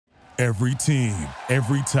Every team,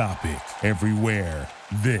 every topic, everywhere.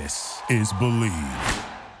 This is Believe.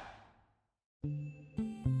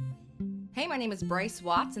 Hey, my name is Bryce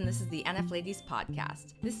Watts, and this is the NF Ladies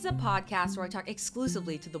Podcast. This is a podcast where I talk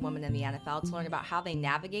exclusively to the women in the NFL to learn about how they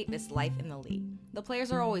navigate this life in the league. The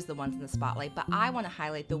players are always the ones in the spotlight, but I want to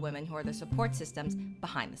highlight the women who are the support systems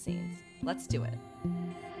behind the scenes. Let's do it.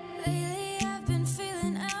 Lately I've been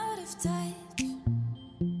feeling out of touch,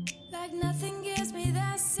 like nothing gives me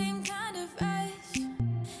that same kind of rush.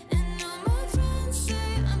 And all my friends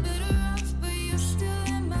say I'm better off, but you're still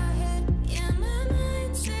in my head. Yeah, my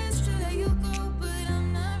mind says to let you go, but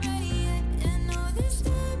I'm not ready yet. And all this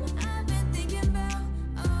time I've been thinking about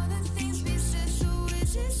all the things we said. So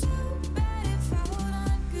is it so bad if I hold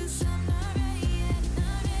on? 'Cause I'm not ready yet,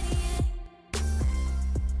 not ready yet.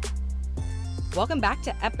 Welcome back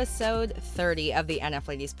to episode 30 of the NF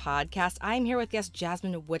Ladies Podcast. I'm here with guest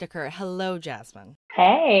Jasmine Whitaker. Hello, Jasmine.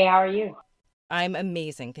 Hey, how are you? I'm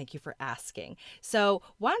amazing. Thank you for asking. So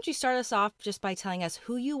why don't you start us off just by telling us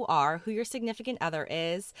who you are, who your significant other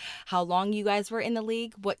is, how long you guys were in the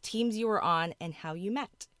league, what teams you were on, and how you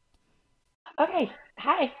met. Okay,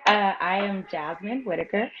 hi. I am Jasmine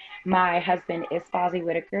Whitaker. My husband is Fozzie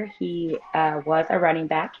Whitaker. He was a running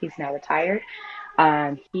back. He's now retired.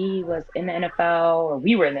 He was in the NFL, or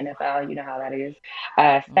we were in the NFL, you know how that is,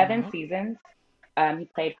 7 seasons. He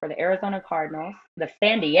played for the Arizona Cardinals, the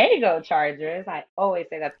San Diego Chargers. I always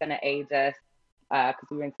say that's going to age us because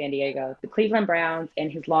we were in San Diego, the Cleveland Browns,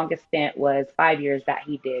 and his longest stint was 5 years that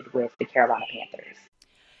he did with the Carolina Panthers.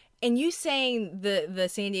 And you saying the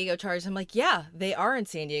San Diego Chargers, I'm like, yeah, they are in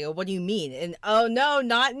San Diego. What do you mean? And oh no,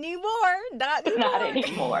 not anymore. Not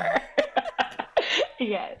anymore.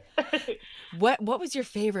 Yes. What was your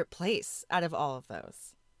favorite place out of all of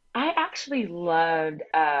those? I actually loved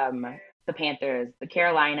the Panthers, the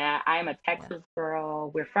Carolina. I'm a Texas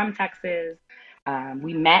girl. We're from Texas.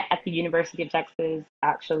 We met at the University of Texas,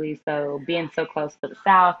 actually. So being so close to the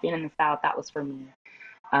South, being in the South, that was for me.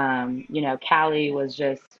 Cali was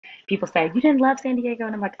just, people say, you didn't love San Diego?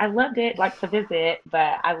 And I'm like, I loved it, like to visit,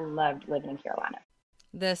 but I loved living in Carolina.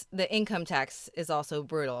 The income tax is also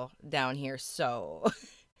brutal down here, so.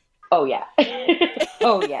 Oh, yeah.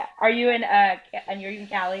 Oh, yeah. Are you in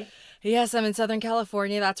Cali? Yes, I'm in Southern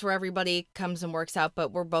California. That's where everybody comes and works out,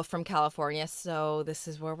 but we're both from California, so this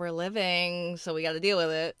is where we're living, so we got to deal with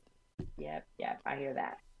it. Yep, I hear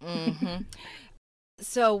that. Mm-hmm.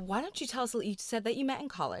 So why don't you tell us, you said that you met in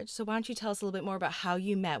college, so why don't you tell us a little bit more about how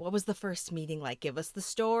you met? What was the first meeting like? Give us the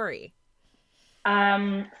story.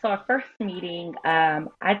 So our first meeting,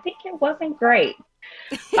 I think it wasn't great.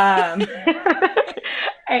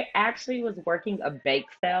 I actually was working a bake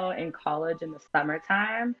sale in college in the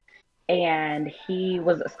summertime, and he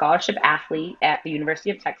was a scholarship athlete at the University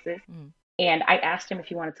of Texas. And I asked him if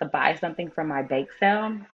he wanted to buy something from my bake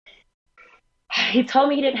sale. He told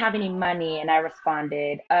me he didn't have any money, and I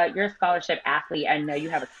responded, you're a scholarship athlete. I know you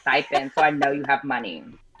have a stipend, so I know you have money.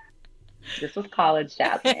 This was college,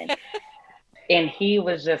 Jasmine. And he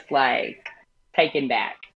was just like taken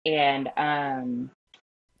back. And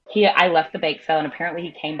I left the bake sale, and apparently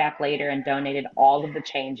he came back later and donated all of the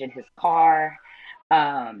change in his car.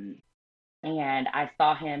 And I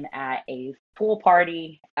saw him at a pool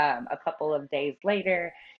party a couple of days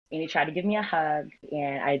later, and he tried to give me a hug,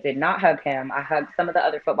 and I did not hug him. I hugged some of the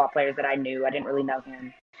other football players that I knew. I didn't really know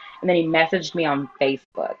him. And then he messaged me on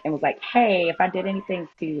Facebook and was like, hey, if I did anything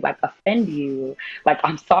to like offend you, like,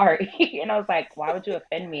 I'm sorry. And I was like, why would you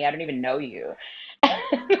offend me? I don't even know you.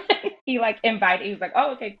 He was like,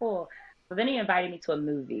 oh, okay, cool. So then he invited me to a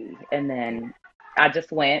movie, and then I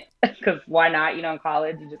just went because why not? In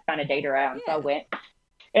college, you just kind of date around. So I went,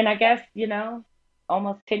 and I guess,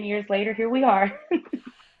 almost 10 years later, here we are.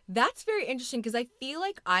 That's very interesting because I feel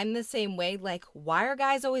like I'm the same way. Like, why are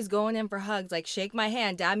guys always going in for hugs? Like, shake my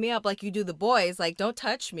hand, dab me up like you do the boys. Like, don't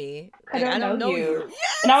touch me. Like, I don't know you.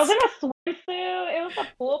 Yes! And I was in a swimsuit. It was a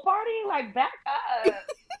pool party. Like, back up.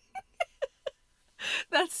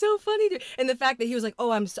 That's so funny. And the fact that he was like,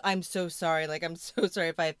 oh, I'm so sorry. Like, I'm so sorry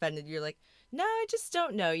if I offended you. You're like, no, I just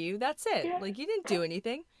don't know you. That's it. Yeah. Like, you didn't do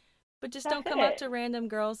anything. But just don't come up to random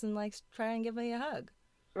girls and, like, try and give me a hug.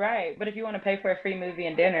 Right. But if you want to pay for a free movie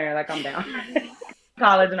and dinner, like, I'm down.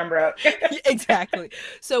 College and I'm broke. Exactly.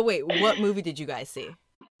 So, wait, what movie did you guys see?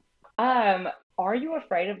 Are You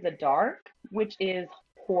Afraid of the Dark? Which is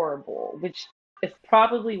horrible, which is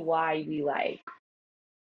probably why we,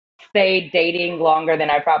 stayed dating longer than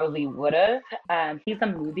I probably would have. He's a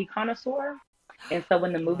movie connoisseur. And so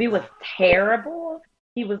when the movie was terrible,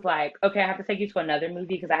 he was like, okay, I have to take you to another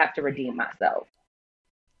movie because I have to redeem myself.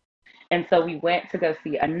 And so we went to go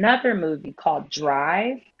see another movie called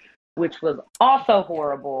Drive, which was also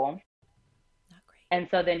horrible. Not great. And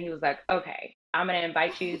so then he was like, okay, I'm going to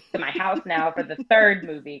invite you to my house now for the third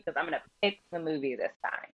movie because I'm going to pick the movie this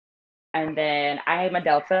time. And then I had my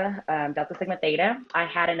Delta Sigma Theta. I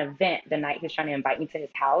had an event the night he was trying to invite me to his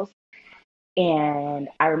house. And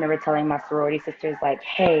I remember telling my sorority sisters, like,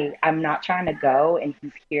 hey, I'm not trying to go. And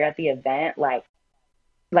he's here at the event. Like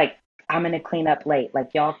I'm going to clean up late. Like,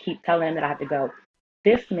 y'all keep telling him that I have to go.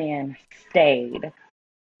 This man stayed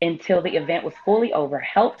until the event was fully over,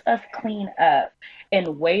 helped us clean up,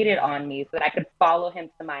 and waited on me so that I could follow him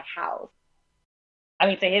to my house. I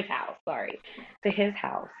mean, to his house, sorry. To his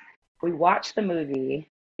house. We watched the movie.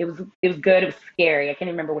 It was good. It was scary. I can't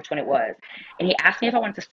even remember which one it was. And he asked me if I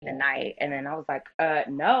wanted to stay the night. And then I was like,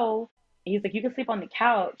 no. And he's like, you can sleep on the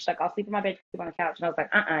couch. Like, I'll sleep in my bed, sleep on the couch. And I was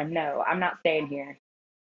like, no, I'm not staying here.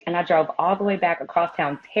 And I drove all the way back across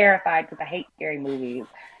town, terrified because I hate scary movies,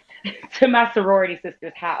 to my sorority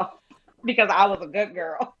sister's house because I was a good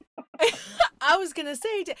girl. I was going to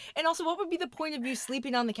say, and also, what would be the point of you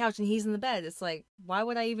sleeping on the couch and he's in the bed? It's like, why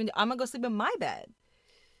would I'm going to go sleep in my bed.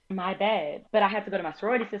 My bed. But I had to go to my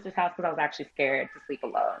sorority sister's house because I was actually scared to sleep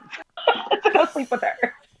alone. To go sleep with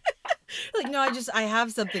her. Like, no, I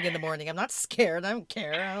have something in the morning. I'm not scared. I don't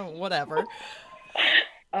care. Whatever.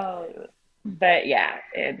 Oh, but yeah,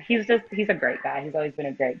 he's a great guy. He's always been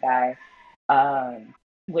a great guy.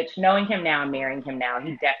 Which, knowing him now, marrying him now,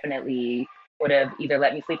 he definitely would have either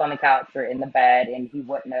let me sleep on the couch or in the bed, and he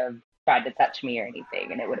wouldn't have tried to touch me or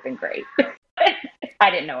anything, and it would have been great. I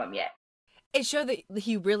didn't know him yet. It showed that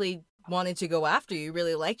he really wanted to go after you,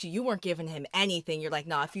 really liked you. You weren't giving him anything. You're like,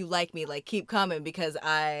 nah, if you like me, like, keep coming because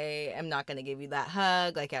I am not going to give you that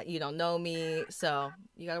hug. Like, you don't know me, so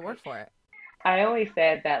you got to work for it. I always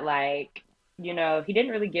said that, like, you know, he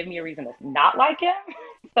didn't really give me a reason to not like him.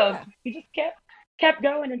 So yeah. He just kept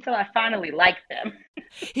going until I finally liked him.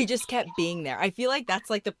 He just kept being there. I feel like that's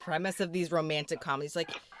like the premise of these romantic comedies.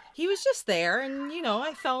 Like, he was just there and, you know,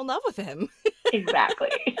 I fell in love with him. Exactly.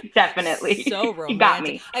 Definitely. So romantic. You got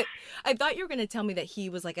me. I thought you were going to tell me that he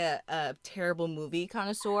was like a terrible movie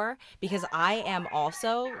connoisseur, because I am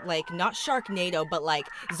also, like, not Sharknado, but like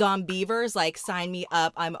Zombievers, like, sign me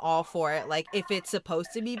up. I'm all for it. Like, if it's supposed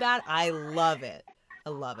to be bad, I love it. I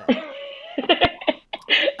love it.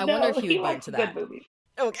 I wonder if he would go into that. Good movies.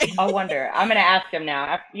 Okay. I wonder. I'm going to ask him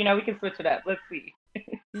now. You know, we can switch it up. Let's see.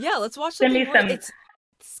 Yeah, let's watch something more. It's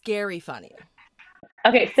scary funny.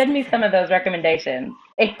 Okay, send me some of those recommendations.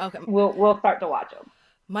 Okay. We'll start to watch them.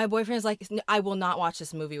 My boyfriend's like, I will not watch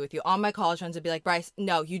this movie with you. All my college friends would be like, Bryce,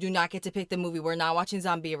 no, you do not get to pick the movie. We're not watching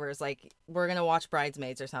Zombievers. Like, we're going to watch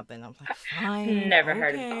Bridesmaids or something. I'm like, fine. Never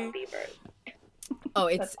heard of Zombievers. Oh,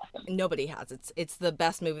 it's awesome. Nobody has. It's the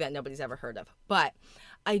best movie that nobody's ever heard of. But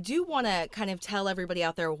I do want to kind of tell everybody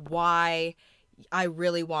out there why I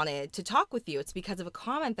really wanted to talk with you. It's because of a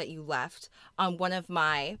comment that you left on one of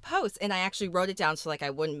my posts, and I actually wrote it down so like I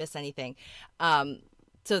wouldn't miss anything.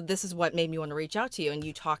 So this is what made me want to reach out to you, and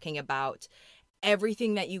you talking about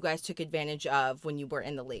everything that you guys took advantage of when you were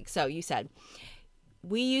in the league. So you said,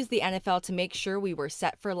 we used the NFL to make sure we were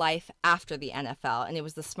set for life after the NFL, and it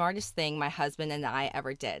was the smartest thing my husband and I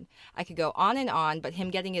ever did. I could go on, but him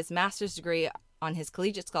getting his master's degree on his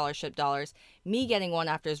collegiate scholarship dollars, me getting one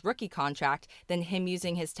after his rookie contract, then him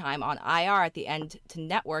using his time on IR at the end to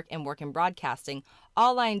network and work in broadcasting,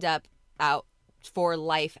 all lined up out for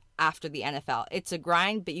life after the NFL. It's a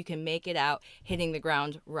grind, but you can make it out hitting the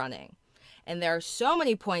ground running. And there are so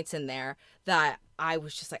many points in there that I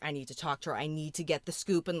was just like, I need to talk to her. I need to get the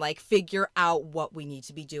scoop and like figure out what we need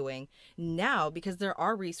to be doing now, because there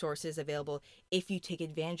are resources available if you take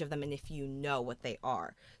advantage of them and if you know what they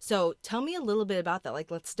are. So tell me a little bit about that. Like,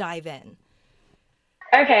 let's dive in.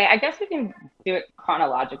 Okay, I guess we can do it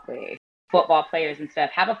chronologically. Football players and stuff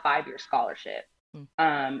have a 5-year scholarship.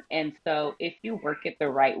 And so if you work it the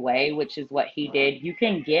right way, which is what he did, you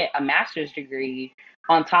can get a master's degree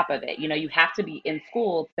on top of it. You know, you have to be in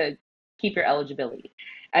school to keep your eligibility.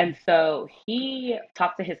 And so he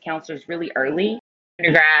talked to his counselors really early,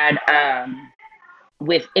 undergrad,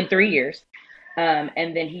 in 3 years. And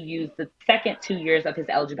then he used the second 2 years of his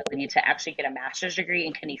eligibility to actually get a master's degree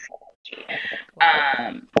in kinesiology.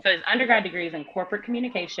 So his undergrad degree is in corporate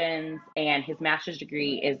communications, and his master's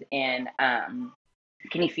degree is in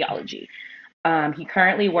kinesiology. He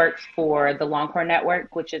currently works for the Longhorn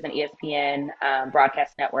Network, which is an ESPN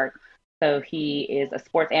broadcast network. So he is a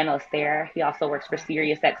sports analyst there. He also works for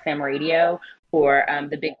SiriusXM Radio for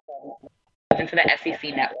the Big 12 and for the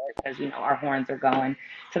SEC network, as you know, our horns are going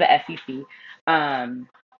to the SEC.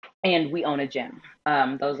 And we own a gym.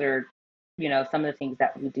 Those are, you know, some of the things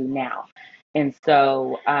that we do now. And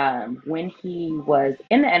so when he was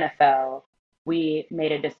in the NFL, we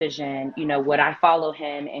made a decision, would I follow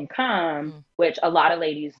him and come, which a lot of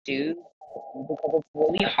ladies do, because it's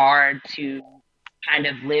really hard to kind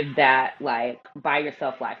of live that like by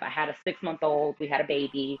yourself life. I had a 6-month-old, we had a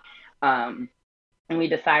baby, and we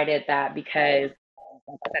decided that because,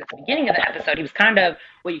 like I said at the beginning of the episode, he was kind of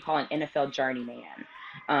what you call an NFL journeyman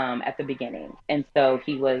at the beginning. And so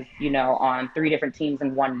he was, on 3 different teams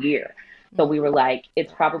in 1 year. So we were like,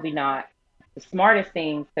 it's probably not the smartest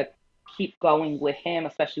thing to keep going with him,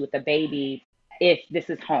 especially with the baby, if this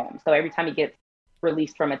is home. So every time he gets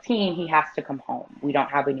released from a team, he has to come home. We don't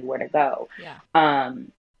have anywhere to go. Yeah.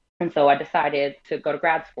 And so I decided to go to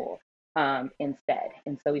grad school instead.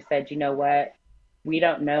 And so we said, you know what? We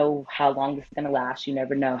don't know how long this is going to last. You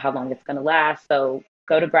never know how long it's going to last. So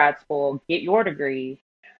go to grad school, get your degree.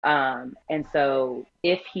 And so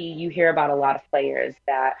you hear about a lot of players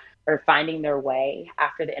that are finding their way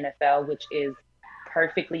after the NFL, which is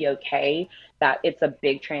perfectly okay, that it's a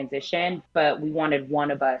big transition, but we wanted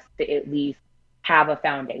one of us to at least have a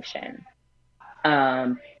foundation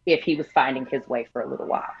if he was finding his way for a little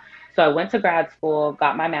while. So I went to grad school,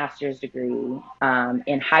 got my master's degree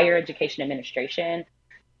in higher education administration.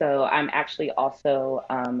 So I'm actually also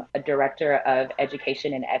a director of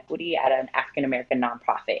education and equity at an African American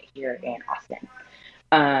nonprofit here in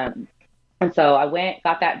Austin. And so I went,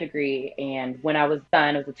 got that degree, and when I was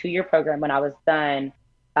done, it was a 2-year program. When I was done,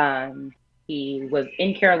 he was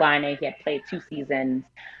in Carolina. He had played 2 seasons,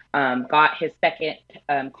 got his second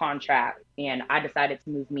contract, and I decided to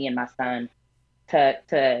move me and my son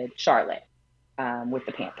to Charlotte with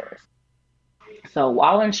the Panthers. So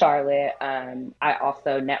while in Charlotte, I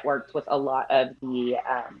also networked with a lot of the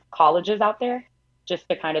colleges out there just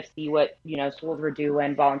to kind of see what, schools were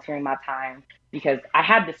doing, volunteering my time, because I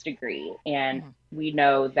had this degree. And we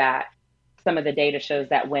know that some of the data shows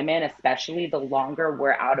that women, especially, the longer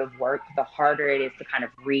we're out of work, the harder it is to kind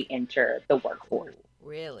of re-enter the workforce.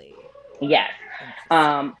 Really? Yes.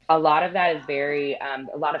 A lot of that is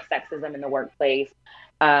a lot of sexism in the workplace.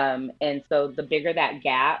 And so the bigger that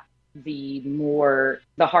gap, the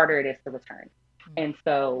harder it is to return. And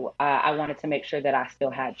so I wanted to make sure that I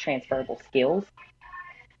still had transferable skills,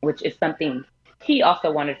 which is something he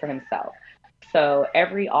also wanted for himself. So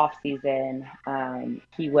every off season,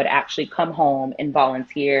 he would actually come home and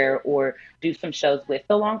volunteer or do some shows with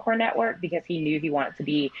the Longhorn Network because he knew he wanted to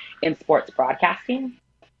be in sports broadcasting.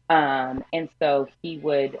 And so he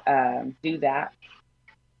would do that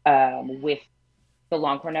with the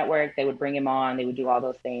Longhorn Network. They would bring him on. They would do all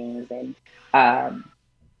those things. And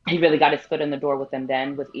he really got his foot in the door with them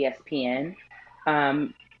then with ESPN.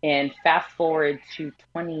 And fast forward to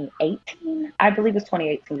 2018, I believe it was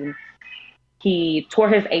 2018, he tore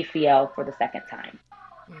his ACL for the second time.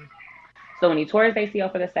 So when he tore his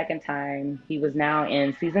ACL for the second time, he was now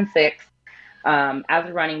in season 6. As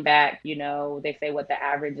a running back, they say what the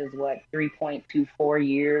average is, 3.24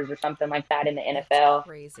 years or something like that in the NFL. That's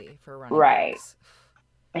crazy for running backs.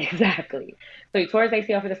 Exactly. So he tore his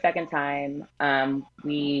ACL for the second time.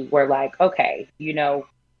 We were like, okay,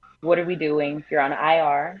 what are we doing? You're on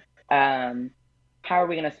IR. How are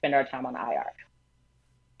we going to spend our time on IR?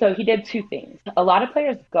 So he did 2 things. A lot of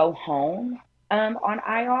players go home on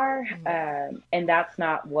IR, and that's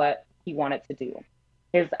not what he wanted to do.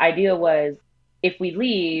 His idea was, if we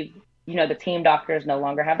leave, the team doctors no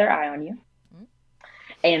longer have their eye on you.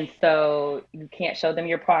 And so you can't show them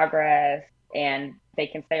your progress, and they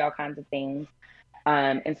can say all kinds of things.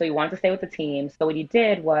 And so he wanted to stay with the team. So what he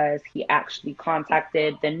did was he actually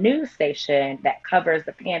contacted the news station that covers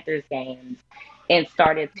the Panthers games and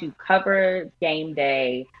started to cover game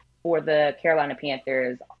day for the Carolina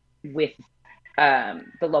Panthers with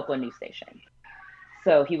the local news station.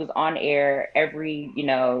 So he was on air every,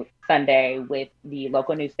 Sunday with the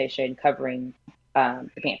local news station covering the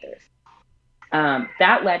Panthers.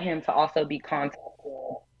 That led him to also be contacted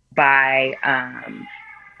by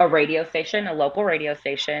a radio station, a local radio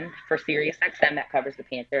station for Sirius XM that covers the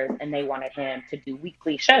Panthers, and they wanted him to do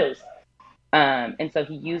weekly shows. And so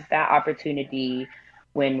he used that opportunity.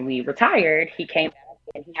 When we retired, he came back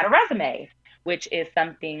and he had a resume, which is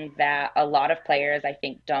something that a lot of players, I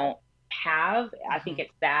think, don't have. I think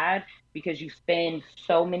it's sad because you spend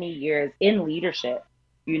so many years in leadership,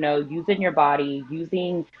 using your body,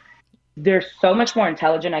 they're so much more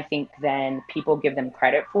intelligent, I think, than people give them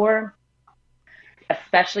credit for.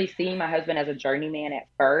 Especially seeing my husband as a journeyman at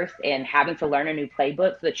first and having to learn a new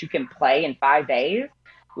playbook so that you can play in 5 days.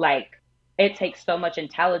 Like, it takes so much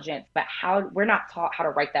intelligence, but we're not taught how to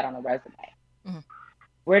write that on a resume.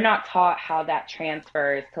 We're not taught how that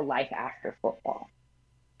transfers to life after football.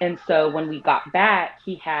 And so when we got back,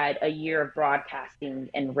 he had a year of broadcasting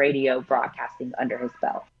and radio broadcasting under his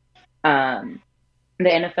belt. The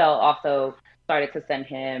NFL also started to send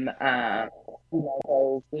him,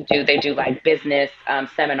 they do like business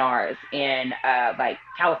seminars in like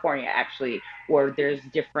California, actually, where there's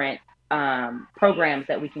different programs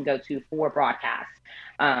that we can go to for broadcast.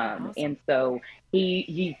 Awesome. And so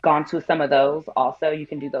he's gone to some of those. Also, you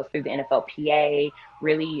can do those through the NFLPA,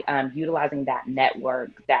 really utilizing that network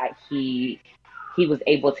that he was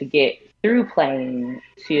able to get through playing.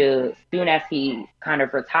 To soon as he kind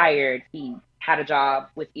of retired, he had a job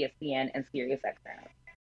with ESPN and SiriusXM.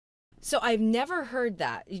 So I've never heard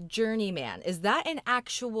that, journeyman. Is that an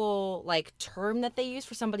actual like term that they use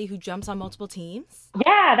for somebody who jumps on multiple teams?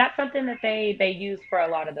 Yeah, that's something that they use for a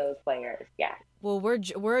lot of those players. Yeah. Well,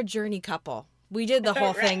 we're a journey couple. We did the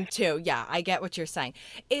whole thing too. Yeah, I get what you're saying.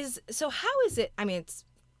 So how is it? I mean, it's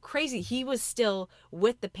crazy. He was still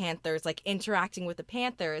with the Panthers, like interacting with the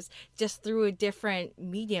Panthers, just through a different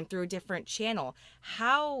medium, through a different channel.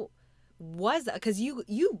 How was that? Because you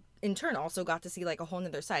in turn also got to see like a whole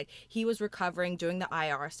nother side. He was recovering, doing the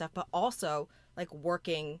IR stuff, but also like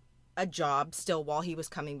working a job still while he was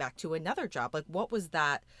coming back to another job. Like, what was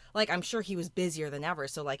that like? I'm sure he was busier than ever,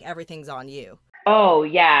 so like everything's on you. Oh,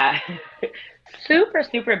 yeah. Super,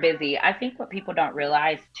 super busy. I think what people don't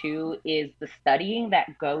realize too is the studying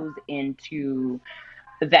that goes into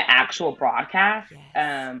the actual broadcast.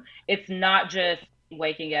 Yes. It's not just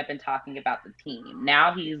waking up and talking about the team.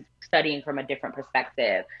 Now he's studying from a different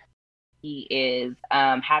perspective. He is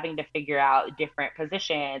having to figure out different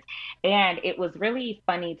positions. And it was really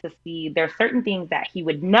funny to see there's certain things that he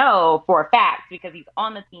would know for a fact because he's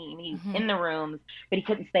on the team, he's in the rooms, but he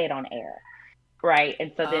couldn't say it on air. Right.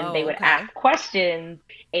 And so then they Oh, would okay. ask questions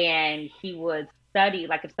and he would study,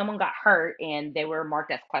 like if someone got hurt and they were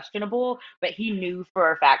marked as questionable, but he knew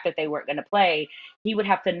for a fact that they weren't going to play, he would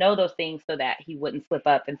have to know those things so that he wouldn't slip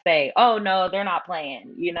up and say, oh, no, they're not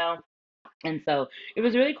playing, you know? And so it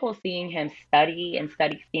was really cool seeing him study and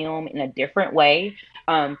study film in a different way,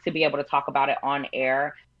 to be able to talk about it on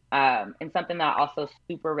air. And something that I also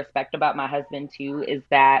super respect about my husband too is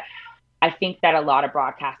that I think that a lot of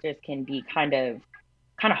broadcasters can be kind of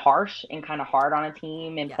harsh and kind of hard on a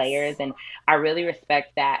team and players, Yes. and I really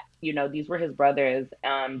respect that. These were his brothers.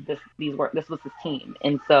 This was his team,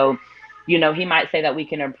 and so he might say that we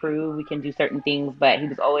can improve, we can do certain things, but he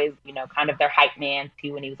was always kind of their hype man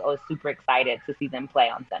too, and he was always super excited to see them play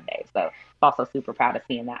on Sunday. So I'm also super proud of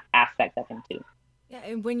seeing that aspect of him too. Yeah,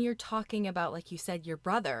 and when you're talking about, like you said, your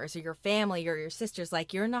brothers or your family or your sisters,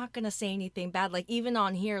 like you're not going to say anything bad. Like even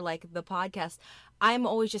on here, like the podcast, I'm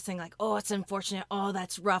always just saying like, oh, it's unfortunate. Oh,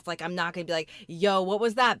 that's rough. Like I'm not going to be like, yo, what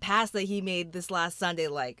was that pass that he made this last Sunday?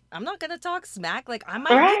 Like I'm not going to talk smack. Like I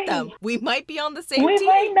might meet Right. them. We might be on the same We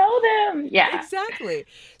might team. know them. Yeah. Exactly.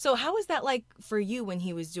 So how was that like for you when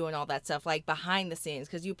he was doing all that stuff, like behind the scenes?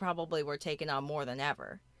 Because you probably were taking on more than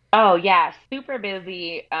ever. Oh yeah, super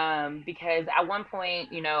busy. Because at one point,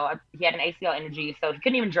 he had an ACL injury, so he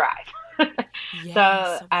couldn't even drive. So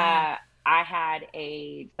Yes. Wow.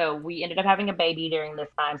 so we ended up having a baby during this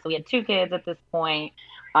time. So we had two kids at this point.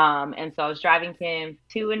 And so I was driving him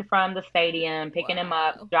to and from the stadium, picking him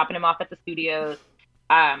up, Wow. dropping him off at the studios.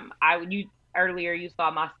 You earlier you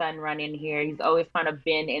saw my son run in here. He's always kind of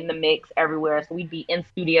been in the mix everywhere. So we'd be in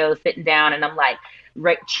studio sitting down, and I'm like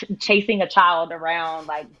chasing a child around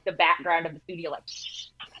like the background of the studio, like, shh,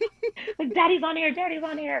 like daddy's on here, daddy's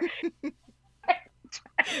on here.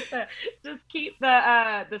 Just keep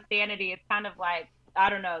the sanity. It's kind of like, I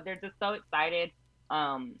don't know, they're just so excited.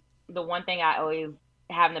 The one thing I always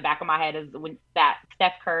have in the back of my head is when that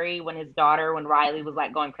Steph Curry, when Riley was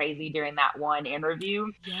like going crazy during that one interview.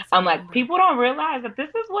 Yes, I I'm like, remember. people don't realize that this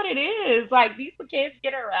is what it is. Like these kids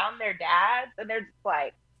get around their dads and they're just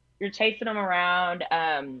like, you're chasing them around,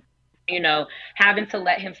 you know, having to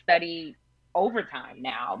let him study overtime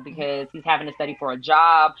now because he's having to study for a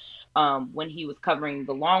job. When he was covering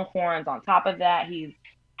the Longhorns, on top of that, he's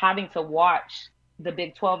having to watch the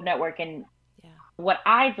Big 12 network. And Yeah. what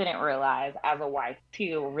I didn't realize as a wife,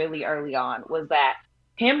 too, really early on, was that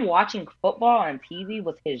him watching football on TV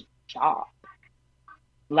was his job.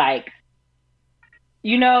 Like,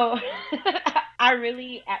 you know, I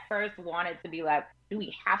really at first wanted to be like, do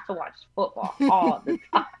we have to watch football all the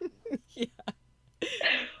time? Yeah.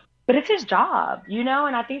 But it's his job, and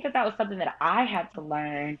I think that that was something that I had to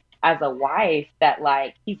learn as a wife, that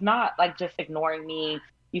like he's not like just ignoring me.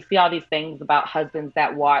 You see all these things about husbands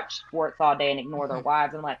that watch sports all day and ignore their Mhm.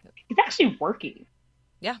 wives. I'm like, he's actually working.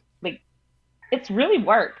 Yeah. Like it's really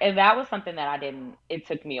work. And that was something that it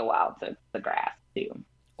took me a while to grasp too.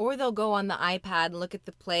 Or they'll go on the iPad and look at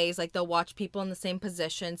the plays, like they'll watch people in the same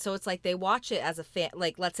position. So it's like they watch it as a fan,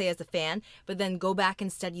 like let's say as a fan, but then go back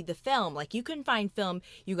and study the film. Like you can find film,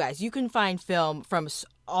 you guys, you can find film from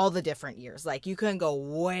all the different years. Like you can go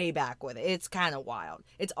way back with it. It's kind of wild.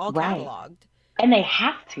 It's all Right. cataloged. And they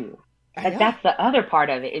have to. I Like know. that's the other part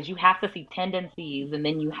of it is you have to see tendencies and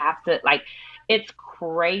then you have to like it's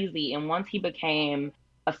crazy. And once he became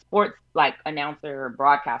a sports like announcer,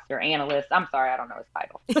 broadcaster, analyst, I'm sorry, I don't know his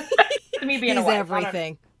title. To me being a He's wife, I don't,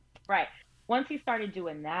 everything. right. Once he started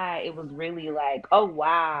doing that, it was really like, oh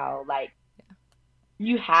wow, like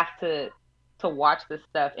you have to watch this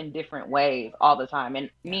stuff in different ways all the time.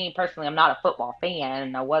 And me personally, I'm not a football fan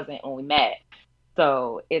and I wasn't when we met.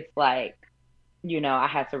 So it's like, I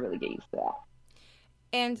had to really get used to that.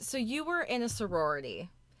 And so you were in a sorority,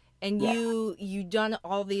 and Yeah. you done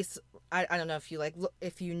all these. I don't know if you like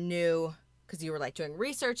if you knew, because you were like doing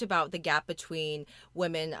research about the gap between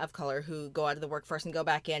women of color who go out of the workforce and go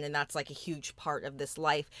back in, and that's like a huge part of this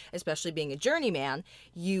life, especially being a journeyman.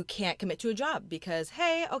 You can't commit to a job because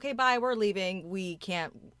hey, okay, bye, we're leaving.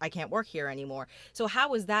 I can't work here anymore. So how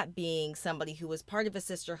was that being somebody who was part of a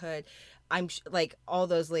sisterhood? Like all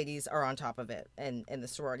those ladies are on top of it, and the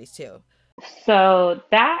sororities too. So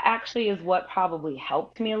that actually is what probably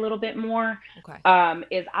helped me a little bit more. Okay.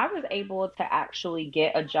 Is I was able to actually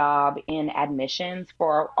get a job in admissions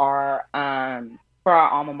for our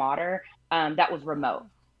alma mater that was remote.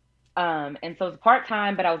 And so it was part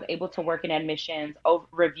time, but I was able to work in admissions,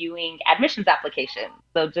 reviewing admissions applications.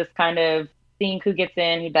 So just kind of seeing who gets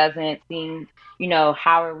in, who doesn't, seeing,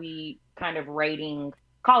 how are we kind of rating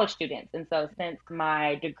college students. And so since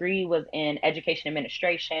my degree was in education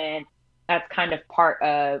administration, that's kind of part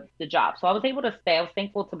of the job. So I was able to stay. I was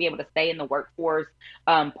thankful to be able to stay in the workforce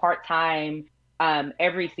part time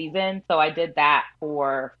every season. So I did that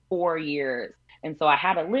for 4 years. And so I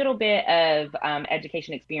had a little bit of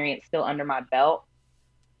education experience still under my belt.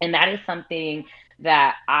 And that is something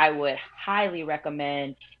that I would highly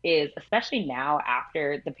recommend is especially now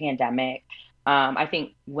after the pandemic. I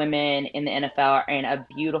think women in the NFL are in a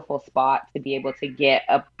beautiful spot to be able to get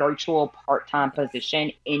a virtual part-time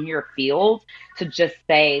position in your field to just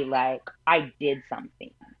say like, I did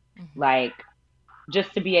something. Like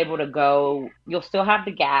just to be able to go, you'll still have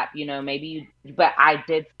the gap, but I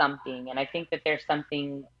did something. And I think that there's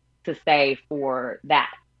something to say for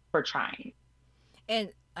that, for trying. And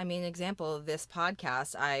I mean, example of this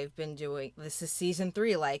podcast I've been doing, this is season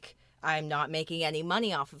 3, like I'm not making any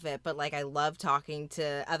money off of it, but like I love talking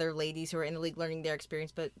to other ladies who are in the league, learning their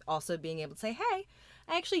experience, but also being able to say, hey,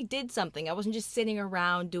 I actually did something. I wasn't just sitting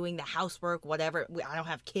around doing the housework, whatever. I don't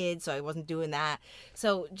have kids, so I wasn't doing that.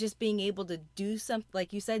 So just being able to do something,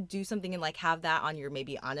 like you said, do something and like have that on your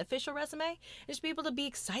maybe unofficial resume, just be able to be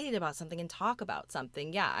excited about something and talk about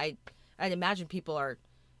something. Yeah, I'd imagine people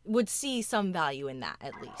would see some value in that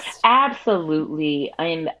at least. Absolutely.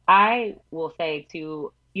 And I will say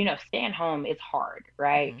too, staying home is hard,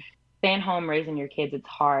 right? Staying home, raising your kids, it's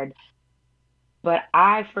hard. But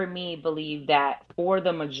I, for me, believe that for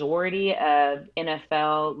the majority of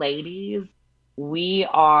NFL ladies,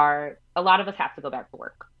 a lot of us have to go back to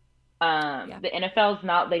work. The NFL's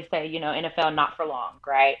not, they say, NFL not for long,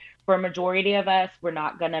 right? For a majority of us, we're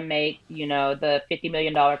not going to make, the $50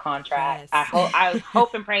 million contract. Yes. I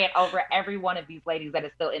hope and pray it over every one of these ladies that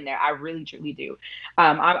is still in there. I really, truly do.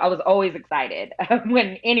 I was always excited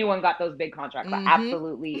when anyone got those big contracts. I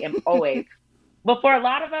absolutely am always. But for a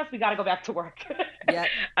lot of us, we got to go back to work. Yep.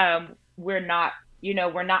 We're not,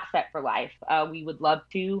 we're not set for life. We would love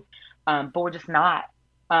to, but we're just not.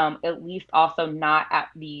 At least also not at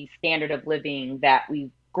the standard of living that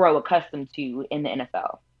we grow accustomed to in the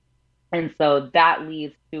NFL. And so that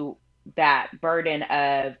leads to that burden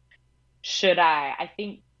of I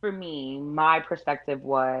think for me, my perspective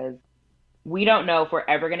was, we don't know if we're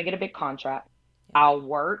ever going to get a big contract. I'll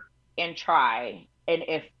work and try. And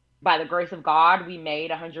if by the grace of God, we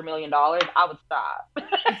made $100 million, I would stop.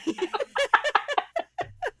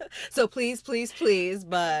 So please,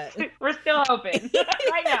 but we're still open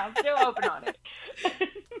right now. Still open on it.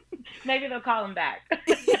 Maybe they'll call him back.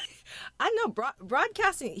 I know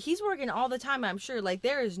broadcasting, he's working all the time, I'm sure. Like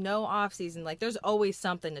there is no off season. Like there's always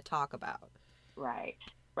something to talk about. Right.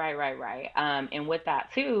 And with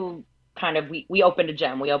that too, kind of we opened a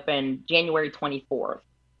gym. We opened January 24th.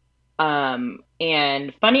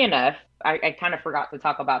 And funny enough, I kind of forgot to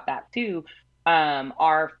talk about that too.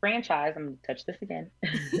 Our franchise, I'm going to touch this again.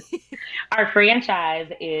 Our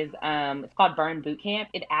franchise is, it's called Burn Boot Camp.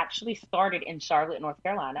 It actually started in Charlotte, North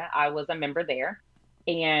Carolina. I was a member there.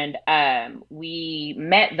 And we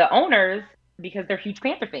met the owners because they're huge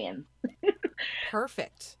Panther fans.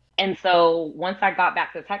 Perfect. And so once I got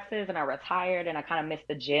back to Texas and I retired and I kind of missed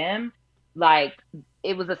the gym, like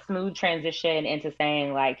it was a smooth transition into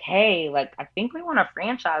saying like, hey, like I think we want to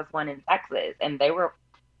franchise one in Texas. And they were,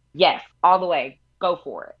 yes, all the way, go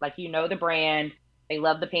for it. Like, the brand, they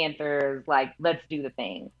love the Panthers, like let's do the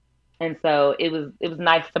thing. And so it was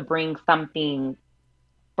nice to bring something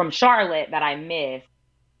from Charlotte that I missed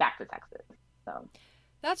back to Texas. So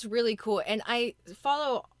That's really cool. And I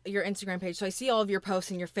follow your Instagram page, so I see all of your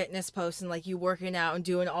posts and your fitness posts and like you working out and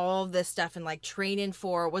doing all of this stuff and like training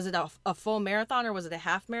for, was it a full marathon or was it a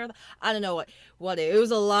half marathon? I don't know what it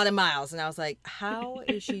was, a lot of miles. And I was like, how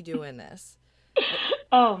is she doing this?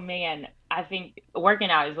 oh man, I think working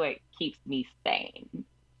out is what keeps me sane.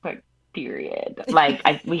 Like, period. Like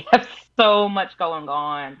we have so much going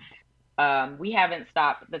on. We haven't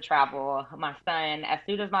stopped the travel. My son, as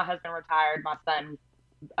soon as my husband retired, my son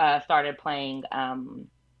started playing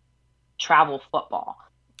travel football.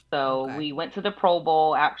 So Okay. we went to the Pro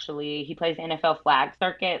Bowl, actually. He plays NFL flag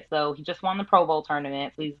circuit. So he just won the Pro Bowl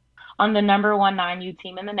tournament. So he's on the number one 9U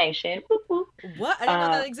team in the nation. Whoop, whoop. What? I didn't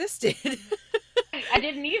know that existed. I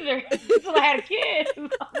didn't either until I had a kid who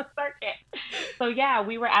was on the circuit. So yeah,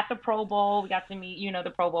 we were at the Pro Bowl. We got to meet,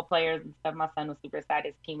 the Pro Bowl players and stuff. My son was super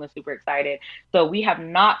excited. His team was super excited. So we have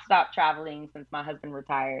not stopped traveling since my husband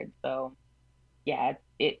retired. So yeah,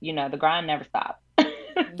 the grind never stops.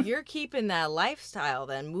 You're keeping that lifestyle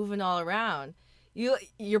then, moving all around.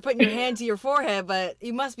 You're putting your hand to your forehead, but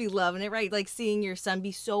you must be loving it, right? Like seeing your son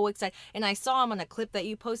be so excited. And I saw him on a clip that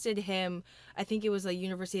you posted him, I think it was a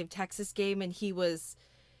University of Texas game, and he was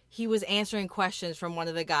answering questions from one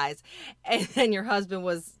of the guys, and then your husband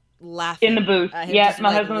was laughing in the booth. at him, Yeah, just, my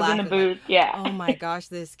like, husband was in the laughing, like, booth. Yeah. oh my gosh,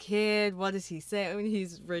 this kid, what does he say? I mean,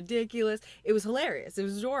 he's ridiculous. It was hilarious. It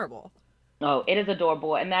was adorable. Oh, it is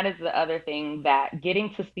adorable. And that is the other thing, that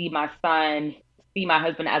getting to see my son, see my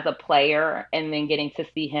husband as a player, and then getting to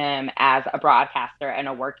see him as a broadcaster and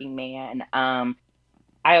a working man.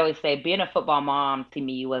 I always say being a football mom to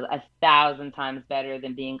me was 1,000 times better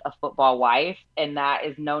than being a football wife. And that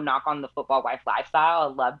is no knock on the football wife lifestyle. I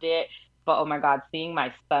loved it. But oh my God, seeing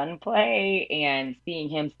my son play and seeing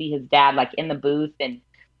him see his dad like in the booth and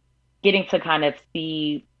getting to kind of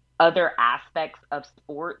see other aspects of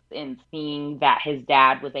sports and seeing that his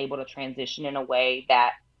dad was able to transition in a way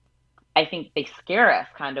that I think they scare us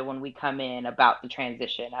kind of when we come in about the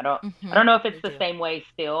transition. I don't know if it's the same way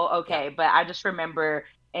still. Okay. Yeah. But I just remember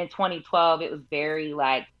in 2012, it was very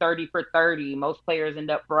like 30 for 30. Most players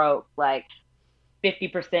end up broke. Like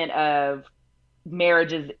 50% of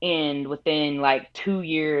marriages end within like 2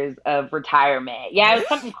 years of retirement. Yeah. It was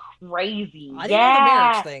something crazy. I didn't know the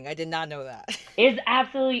marriage thing. I did not know that. It's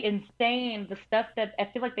absolutely insane. The stuff that I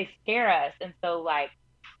feel like they scare us. And so like,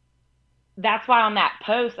 that's why on that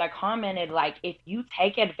post I commented, like, if you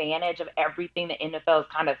take advantage of everything the NFL is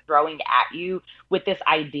kind of throwing at you with this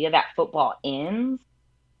idea that football ends,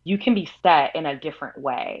 you can be set in a different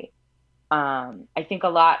way. I think a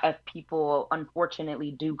lot of people,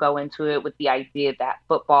 unfortunately, do go into it with the idea that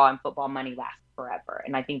football and football money lasts forever.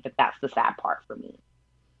 And I think that that's the sad part for me.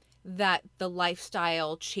 That the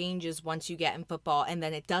lifestyle changes once you get in football, and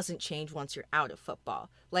then it doesn't change once you're out of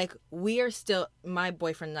football. Like, my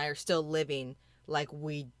boyfriend and I are still living like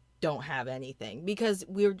we don't have anything, because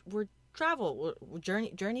we're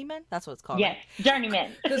journeymen. That's what it's called. Yes, right?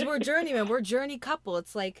 Journeymen. Because we're journeymen. We're journey couple.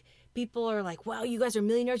 It's like people are like, wow, you guys are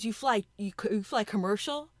millionaires. You fly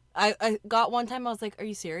commercial. I got one time. I was like, are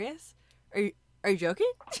you serious? Are you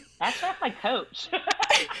joking? That's my coach.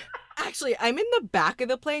 Actually, I'm in the back of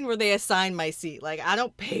the plane where they assign my seat. Like, I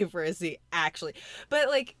don't pay for a seat, actually. But,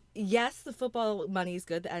 like, yes, the football money is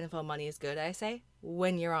good. The NFL money is good, I say,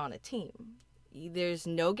 when you're on a team. There's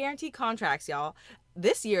no guaranteed contracts, y'all.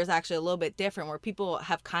 This year is actually a little bit different, where people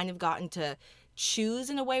have kind of gotten to choose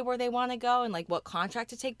in a way where they want to go and, like, what contract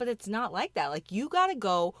to take. But it's not like that. Like, you got to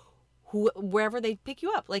go wherever they pick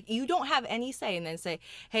you up. Like, you don't have any say and then say,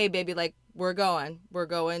 hey, baby, like, we're going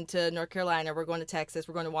to North Carolina, we're going to Texas,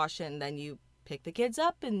 we're going to Washington. Then you pick the kids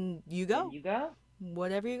up and you go.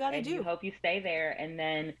 Whatever you got to do. You hope you stay there. And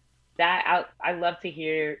then that, I love to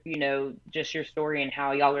hear, just your story and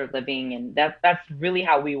how y'all are living. And that's really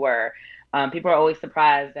how we were. People are always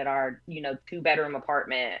surprised at our, 2-bedroom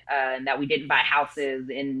apartment, and that we didn't buy houses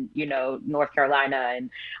in, North Carolina and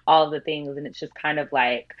all of the things. And it's just kind of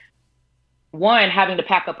like, one, having to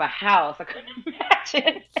pack up a house, I couldn't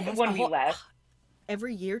imagine when we left.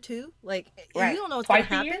 Every year, too? Like, right. You don't know what's going to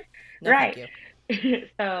happen? No, right. Thank you.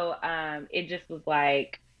 So it just was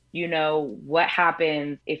like, what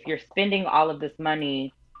happens if you're spending all of this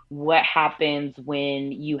money? What happens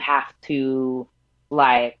when you have to,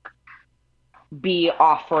 like, be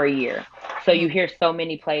off for a year. So you hear so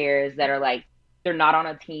many players that are like, they're not on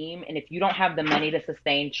a team. And if you don't have the money to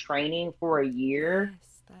sustain training for a year,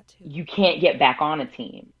 Yes, that too. you can't get back on a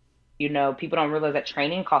team. You know, people don't realize that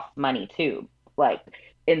training costs money too. Like,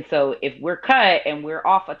 and so if we're cut and we're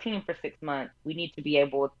off a team for 6 months, we need to be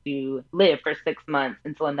able to live for 6 months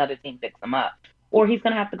until another team picks him up. Or he's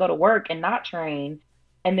going to have to go to work and not train.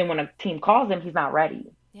 And then when a team calls him, he's not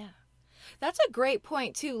ready. Yeah. That's a great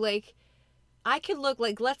point too. Like, I could look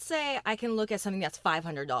like, let's say I can look at something that's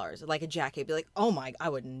 $500, like a jacket, be like, oh my, I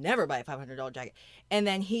would never buy a $500 jacket. And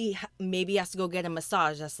then he maybe has to go get a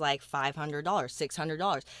massage that's like $500,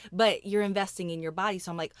 $600, but you're investing in your body.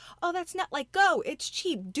 So I'm like, oh, that's not like, go, it's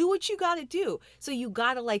cheap. Do what you got to do. So you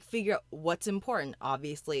got to like figure out what's important.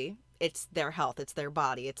 Obviously, it's their health, it's their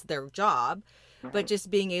body, it's their job. But just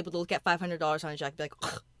being able to look at $500 on a jacket, be like,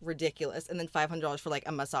 ugh, ridiculous. And then $500 for like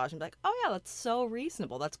a massage and be like, oh yeah, that's so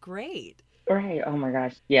reasonable. That's great. Right. Oh my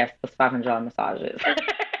gosh. Yes, those $500 massages.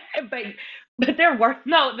 but but they're worth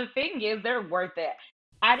no, the thing is they're worth it.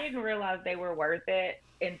 I didn't realize they were worth it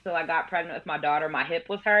until I got pregnant with my daughter. My hip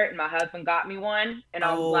was hurt and my husband got me one and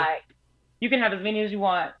I was Oh. like, you can have as many as you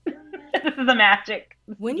want. This is a magic.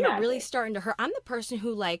 When you're really Magic. starting to hurt, I'm the person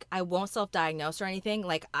who like, I won't self-diagnose or anything.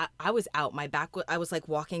 Like I was out, my back, I was like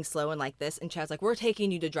walking slow and like this. And Chad's like, we're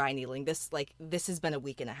taking you to dry needling. This has been a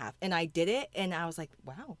week and a half. And I did it. And I was like,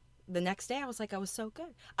 wow. The next day I was like, I was so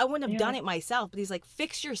good. I wouldn't have done it myself, but he's like,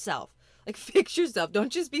 fix yourself. Like, fix yourself.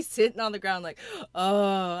 Don't just be sitting on the ground like,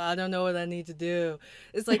 oh, I don't know what I need to do.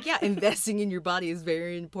 It's like, yeah, investing in your body is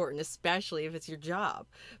very important, especially if it's your job.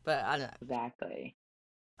 But I don't know. Exactly.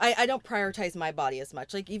 I don't prioritize my body as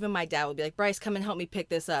much. Like, even my dad would be like, Bryce, come and help me pick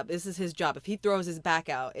this up. This is his job. If he throws his back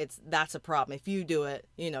out, that's a problem. If you do it,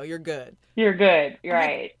 you're good. You're good. You're I'm like,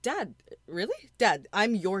 right. Dad, really? Dad,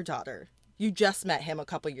 I'm your daughter. You just met him a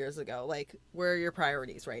couple years ago. Like, where are your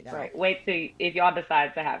priorities right now? Right. Wait till if y'all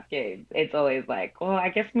decide to have kids. It's always like, well, I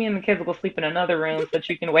guess me and the kids will go sleep in another room so that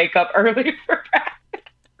you can wake up early for practice.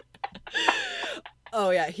 Oh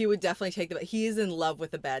yeah, he would definitely take the bed. He is in love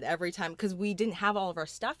with the bed every time because we didn't have all of our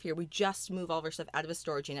stuff here. We just moved all of our stuff out of a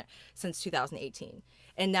storage unit since 2018.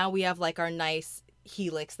 And now we have like our nice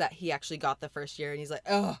Helix that he actually got the first year, and he's like,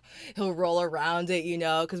 oh, he'll roll around it,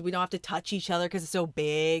 because we don't have to touch each other because it's so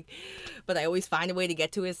big. But I always find a way to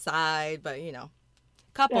get to his side. But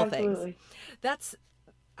couple Absolutely. things. That's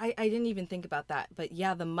I didn't even think about that. But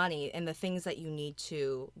yeah, the money and the things that you need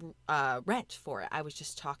to rent for it. I was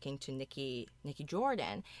just talking to Nikki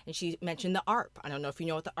Jordan, and she mentioned the ARP. I don't know if you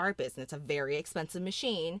know what the ARP is, and it's a very expensive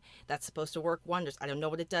machine that's supposed to work wonders. I don't know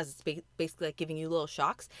what it does. It's basically like giving you little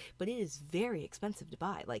shocks, but it is very expensive to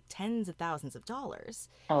buy, like tens of thousands of dollars.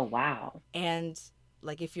 Oh, wow. And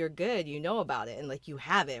like, if you're good, you know about it, and like you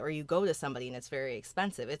have it, or you go to somebody and it's very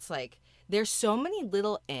expensive. It's like there's so many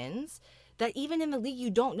little ins that even in the league you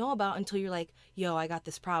don't know about until you're like, yo, I got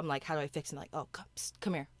this problem. Like, how do I fix it? And like, oh,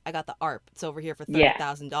 come here. I got the ARP. It's over here for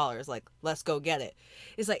 $30,000. Like, let's go get it.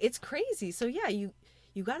 It's like, it's crazy. So yeah, you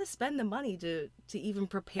got to spend the money to even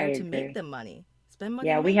prepare I to agree. make the money. Spend money.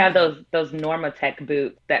 Yeah, to we make have money. those Normatec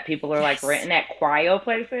boots that people are like Yes. renting at cryo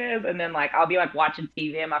places, and then like I'll be like watching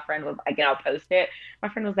TV, and my friend was like, and I'll post it. My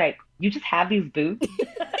friend was like, "You just have these boots?"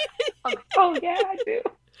 I'm like, "Oh yeah, I do."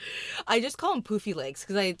 I just call them poofy legs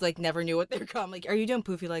because I like never knew what they're called. I'm like, are you doing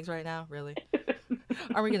poofy legs right now? Really?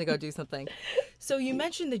 Are we going to go do something? So you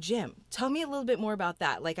mentioned the gym. Tell me a little bit more about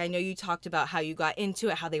that. Like, I know you talked about how you got into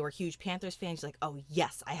it, how they were huge Panthers fans. You're like, oh,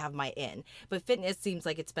 yes, I have my in. But fitness seems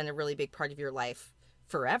like it's been a really big part of your life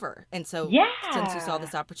forever. And so since you saw Yeah.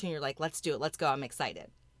 this opportunity, you're like, let's do it. Let's go. I'm excited.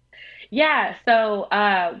 Yeah, so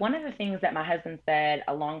one of the things that my husband said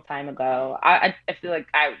a long time ago, I feel like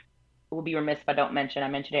I will be remiss if I don't mention, I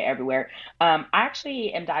mentioned it everywhere. I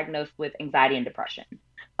actually am diagnosed with anxiety and depression.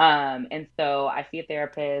 And so I see a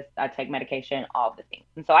therapist, I take medication, all of the things.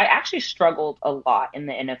 And so I actually struggled a lot in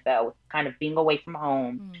the NFL with kind of being away from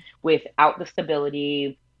home, without the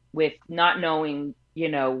stability, with not knowing,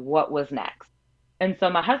 what was next. And so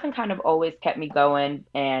my husband kind of always kept me going,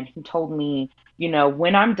 and he told me,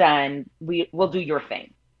 when I'm done, we'll do your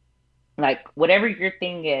thing. Like whatever your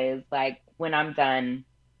thing is, like when I'm done,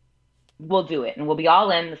 we'll do it, and we'll be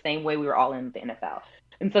all in the same way we were all in the NFL.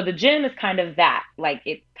 And so the gym is kind of that, like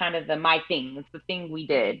it's kind of the my thing. It's the thing we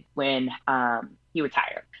did when he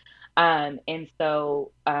retired. And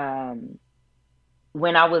so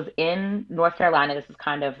when I was in North Carolina, this is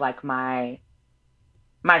kind of like my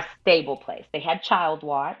stable place. They had Child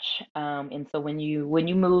Watch, and so when you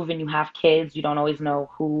move and you have kids, you don't always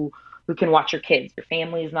know who can watch your kids. Your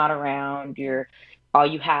family is not around. Your all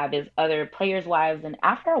you have is other players' wives. And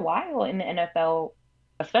after a while in the NFL,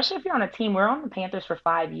 especially if you're on a team, we're on the Panthers for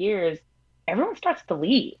 5 years, everyone starts to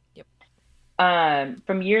leave Yep.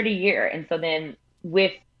 from year to year. And so then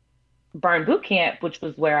with Burn Boot Camp, which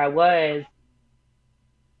was where I was,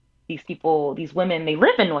 these people, these women, they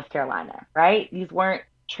live in North Carolina, right? These weren't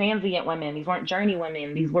transient women. These weren't journey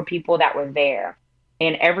women. These were people that were there.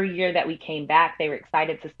 And every year that we came back, they were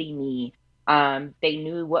excited to see me. They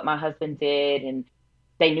knew what my husband did, and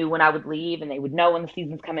they knew when I would leave, and they would know when the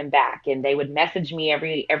season's coming back. And they would message me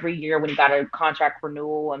every year when he got a contract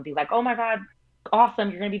renewal and be like, "Oh my God, awesome!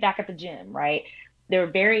 You're gonna be back at the gym," right? They were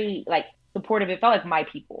very like supportive. It felt like my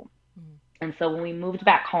people. And so when we moved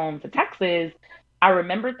back home to Texas, I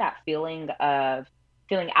remembered that feeling of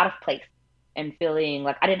feeling out of place and feeling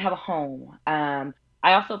like I didn't have a home.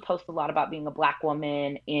 I also post a lot about being a Black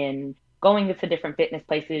woman and going into different fitness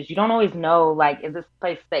places. You don't always know, like, is this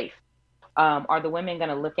place safe? Are the women going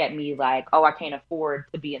to look at me like, oh, I can't afford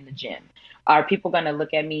to be in the gym? Are people going to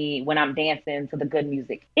look at me when I'm dancing to the good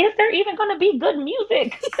music? Is there even going to be good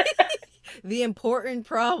music? The important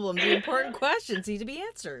problems, the important questions need to be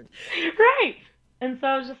answered. Right. And so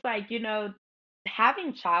I was just like,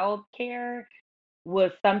 having childcare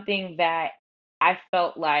was something that I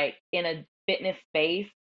felt like in a fitness space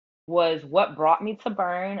was what brought me to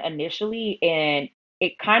Burn initially. And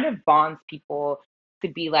it kind of bonds people to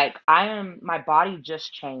be like, my body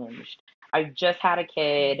just changed. I just had a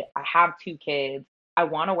kid. I have 2 kids. I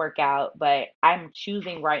want to work out, but I'm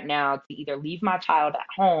choosing right now to either leave my child at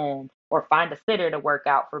home or find a sitter to work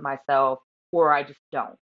out for myself, or I just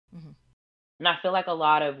don't. Mhm. And I feel like a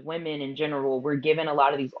lot of women in general, we're given a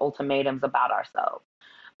lot of these ultimatums about ourselves.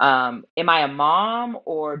 Am I a mom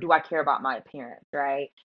or do I care about my appearance,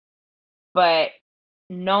 right? But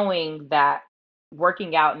knowing that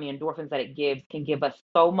working out and the endorphins that it gives can give us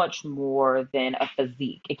so much more than a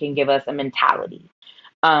physique. It can give us a mentality.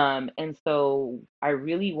 And so I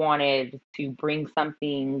really wanted to bring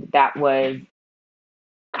something that was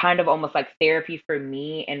kind of almost like therapy for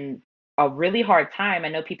me and a really hard time. I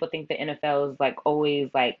know people think the NFL is like always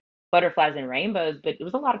like butterflies and rainbows, but it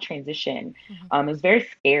was a lot of transition. It was very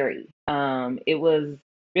scary. It was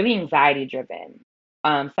really anxiety driven.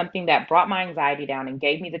 Something that brought my anxiety down and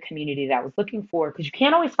gave me the community that I was looking for, because you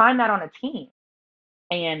can't always find that on a team.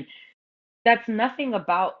 And that's nothing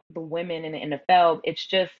about the women in the NFL. It's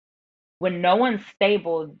just when no one's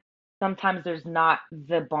stable, sometimes there's not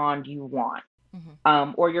the bond you want.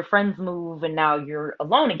 Or your friends move and now you're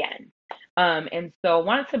alone again. And so I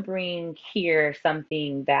wanted to bring here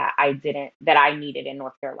something that I needed in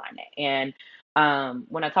North Carolina. And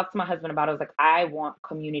when I talked to my husband about it, I was like, I want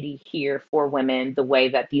community here for women the way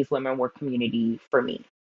that these women were community for me.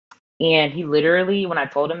 And he literally, when I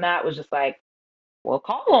told him that, was just like, well,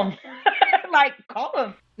 call them. Like, call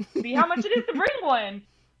them. See how much it is to bring one.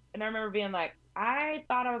 And I remember being like, I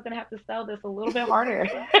thought I was going to have to sell this a little bit harder.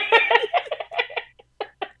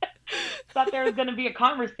 Thought there was going to be a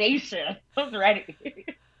conversation. I was ready.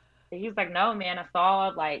 And he's like, no, man, I saw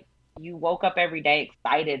like you woke up every day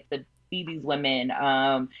excited to see these women.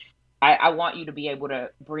 I want you to be able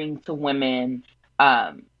to bring to women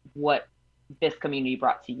what this community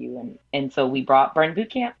brought to you. And so we brought Burn Boot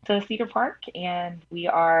Camp to Cedar Park, and we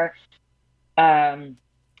are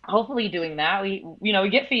hopefully doing that. We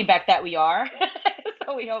get feedback that we are.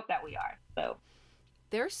 So we hope that we are. So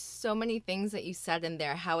there's so many things that you said in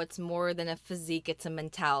there, how it's more than a physique, it's a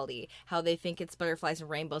mentality, how they think it's butterflies and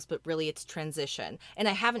rainbows, but really it's transition. And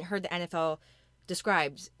I haven't heard the NFL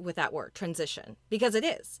described with that word, transition, because it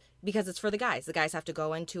is. Because it's for the guys. The guys have to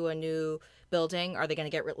go into a new building. Are they going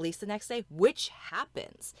to get released the next day? Which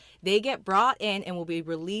happens. They get brought in and will be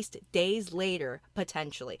released days later,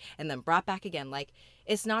 potentially, and then brought back again. Like,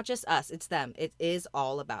 it's not just us, it's them. It is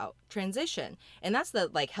all about transition. And that's the,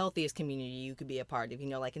 like, healthiest community you could be a part of.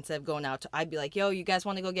 Like, instead of going out to, I'd be like, yo, you guys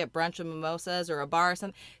want to go get brunch with mimosas or a bar or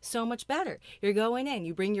something? So much better. You're going in,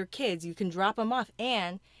 you bring your kids, you can drop them off,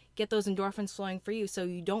 and get those endorphins flowing for you, so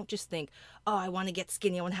you don't just think, oh, I want to get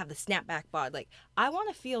skinny, I want to have the snapback bod. Like, I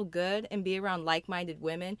want to feel good and be around like-minded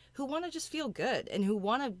women who want to just feel good and who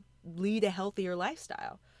want to lead a healthier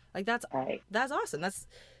lifestyle. Like, that's right. That's awesome. That's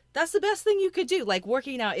the best thing you could do. Like,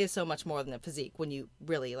 working out is so much more than a physique when you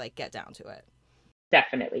really, like, get down to it.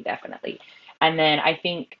 Definitely. And then I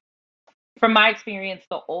think from my experience,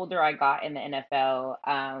 the older I got in the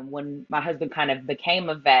NFL, when my husband kind of became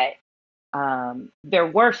a vet, there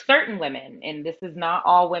were certain women, and this is not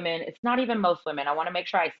all women, it's not even most women. I want to make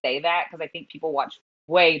sure I say that because I think people watch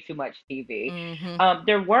way too much TV.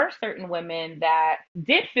 There were certain women that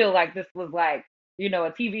did feel like this was like, a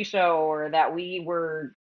TV show, or that we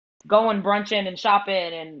were going brunching and shopping.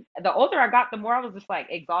 And the older I got, the more I was just like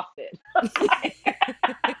exhausted. So I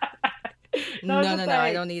was No, just no, no, I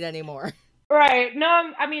like, don't need any more. right.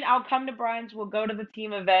 No, I mean, I'll come to brunch, we'll go to the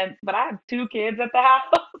team events, but I have two kids at the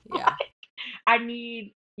house. Yeah. I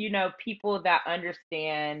need, people that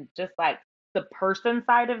understand just like the person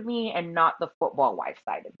side of me and not the football wife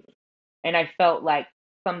side of me. And I felt like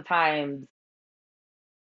sometimes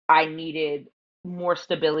I needed more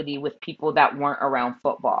stability with people that weren't around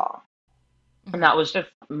football. And Mhm. that was just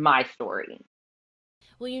my story.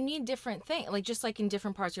 Well, you need different things. Like just like in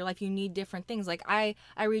different parts of your life, you need different things. Like I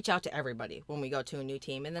reach out to everybody when we go to a new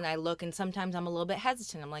team, and then I look, and sometimes I'm a little bit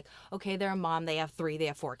hesitant. I'm like, okay, they're a mom, they have 3, they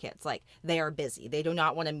have 4 kids. Like they are busy. They do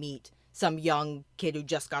not want to meet some young kid who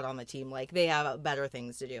just got on the team. Like they have better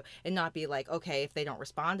things to do, and not be like, okay, if they don't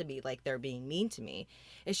respond to me, like they're being mean to me.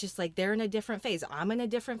 It's just like they're in a different phase. I'm in a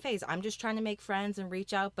different phase. I'm just trying to make friends and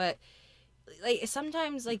reach out, but like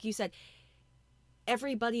sometimes, like you said,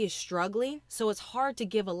 everybody is struggling, so it's hard to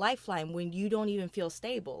give a lifeline when you don't even feel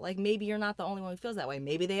stable. Like maybe you're not the only one who feels that way.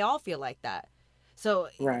 Maybe they all feel like that. So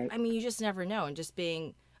Right. I mean, you just never know. And just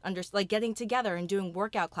being under, like getting together and doing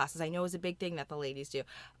workout classes, I know is a big thing that the ladies do.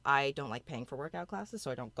 I don't like paying for workout classes,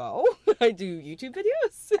 so I don't go. I do YouTube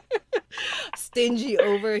videos. Stingy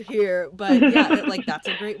over here, but yeah, like that's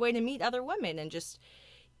a great way to meet other women and just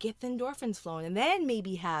get the endorphins flowing, and then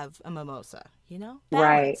maybe have a mimosa. Right.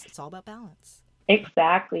 Balance. It's all about balance.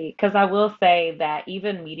 Exactly. Because I will say that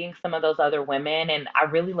even meeting some of those other women, and I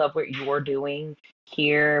really love what you're doing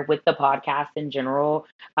here with the podcast in general,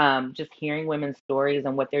 just hearing women's stories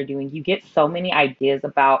and what they're doing, you get so many ideas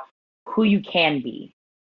about who you can be.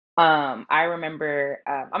 I remember,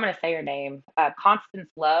 I'm going to say her name. Constance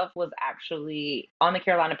Love was actually on the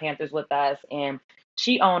Carolina Panthers with us, and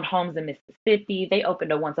she owned homes in Mississippi. They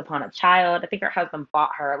opened a Once Upon a Child. I think her husband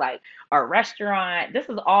bought her like a restaurant. This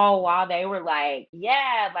is all while they were like,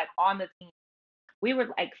 yeah, like on the team. We would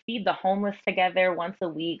like feed the homeless together once a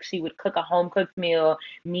week. She would cook a home cooked meal,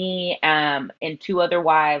 me, and 2 other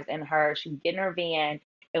wives and her. She would get in her van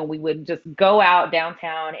and we would just go out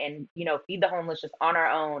downtown and, feed the homeless just on our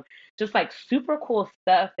own. Just like super cool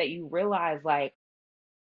stuff that you realize, like,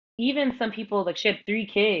 even some people, like, she had 3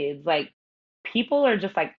 kids. Like, people are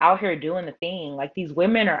just like out here doing the thing. Like, these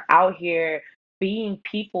women are out here being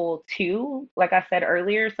people too. Like I said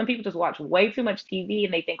earlier, some people just watch way too much TV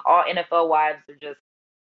and they think all NFL wives are just,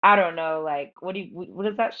 I don't know, like, what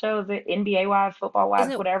is that show? Is it NBA wives, football Isn't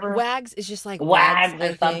wives, it whatever? Wags? It's just like Wags, Wags I or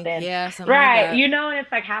think. something. Yeah, something like Right. that. And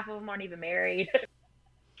it's like half of them aren't even married.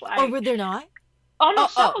 Or Like, were they not? on the Oh,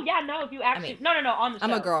 show, oh. yeah, no, if you I actually, mean, no, on the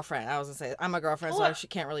I'm a show. girlfriend. I was gonna say I'm a girlfriend, so Well, she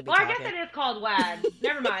can't really be well, I guess talking. it is called WAG.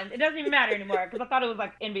 Never mind. It doesn't even matter anymore because I thought it was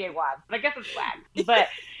like NBA Wives, but I guess it's WAG. But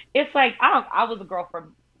it's like I was a girl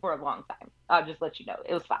for a long time. I'll just let you know.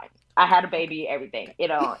 It was fine. I had a baby, everything. It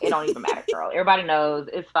don't even matter, girl. Everybody knows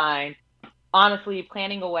it's fine. Honestly,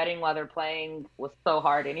 planning a wedding while they're playing was so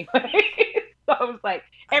hard anyway. So it was like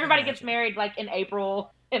I can everybody gets imagine. married like in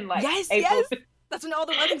April, in like Yes, April. yes. That's when all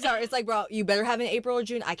the weddings are. It's like, bro, you better have it in April or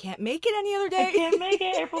June. I can't make it any other I day. can't make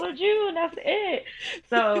it April or June. That's it.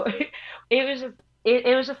 So it was just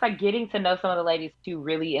it was just like getting to know some of the ladies too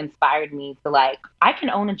really inspired me to like I can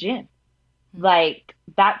own a gym. Like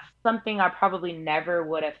that's something I probably never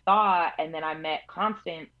would have thought. And then I met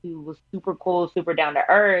Constance, who was super cool, super down to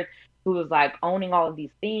earth, who was like owning all of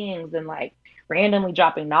these things and like randomly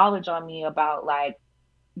dropping knowledge on me about like,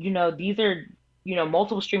 these are,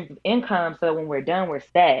 multiple streams of income. So when we're done, we're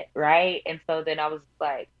set. Right. And so then I was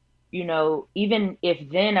like, even if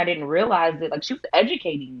then I didn't realize it, like she was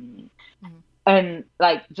educating me. Mhm. And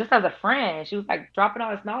like just as a friend, she was like dropping all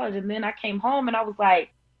this knowledge. And then I came home and I was like,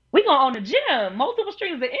 we gonna own a gym, multiple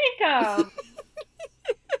streams of income.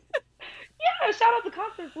 Yeah, shout out to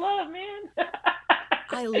Constance Love, man.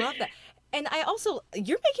 I love that. And I also,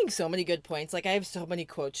 you're making so many good points. Like I have so many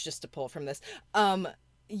quotes just to pull from this.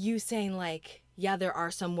 You saying like, yeah, there are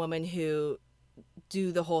some women who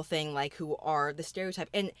do the whole thing, like who are the stereotype.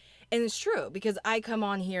 And it's true because I come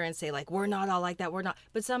on here and say like, we're not all like that. We're not,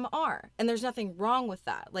 but some are. And there's nothing wrong with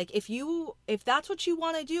that. Like if that's what you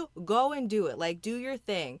want to do, go and do it. Like do your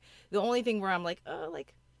thing. The only thing where I'm like, oh,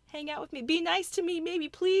 like hang out with me, be nice to me, maybe,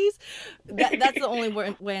 please. That's the only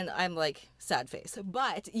when I'm like sad face.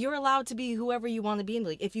 But you're allowed to be whoever you want to be. And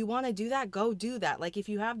like, if you want to do that, go do that. Like if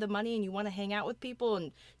you have the money and you want to hang out with people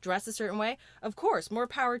and dress a certain way, of course, more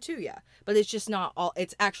power to you. But it's just not all.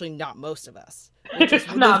 It's actually not most of us. Which is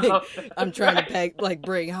It's not the thing most of us, I'm trying to right?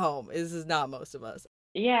 bring home. This is not most of us.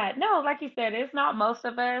 Yeah, no, like you said, it's not most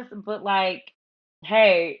of us, but like,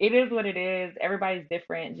 hey, it is what it is. Everybody's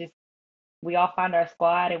different. Just we all find our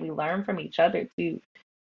squad and we learn from each other too.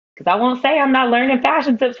 Because I won't say I'm not learning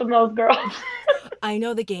fashion tips from those girls. I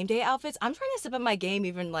know the game day outfits. I'm trying to step up my game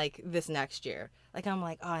even like this next year. Like I'm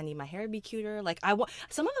like, oh, I need my hair to be cuter. Like I want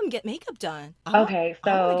some of them get makeup done. Okay, I want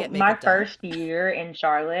to so get my makeup done. first year in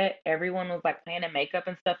Charlotte, everyone was like planning makeup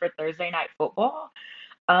and stuff for Thursday night football.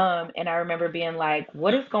 And I remember being like,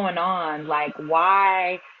 what is going on? Like,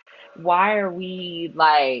 why are we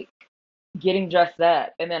like getting dressed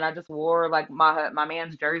up? And then I just wore like my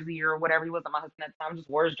man's jersey or whatever, he wasn't my husband at the time, just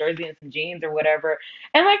wore his jersey and some jeans or whatever.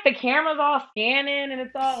 And like the camera's all scanning and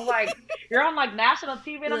it's all like you're on like national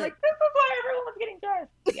TV and I'm Like, like, this is why everyone was getting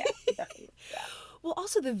dressed. Yeah, definitely. Yeah. well,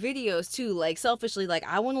 also the videos too. Like selfishly, like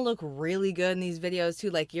I want to look really good in these videos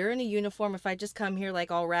too. Like you're in a uniform. If I just come here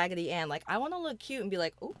like all raggedy and like I want to look cute and be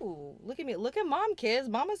like, ooh, look at me, look at mom, kids.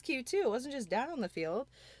 Mama's cute too. It wasn't just down on the field.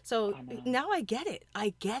 So I know. now I get it.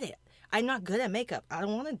 I get it. I'm not good at makeup. I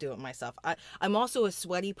don't want to do it myself. I'm also a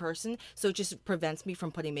sweaty person, so it just prevents me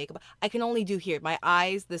from putting makeup. I can only do here. My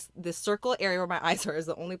eyes, this circle area where my eyes are is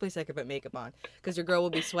the only place I can put makeup on because your girl will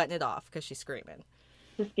be sweating it off because she's screaming.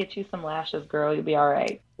 Just get you some lashes, girl. You'll be all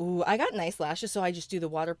right. Ooh, I got nice lashes, so I just do the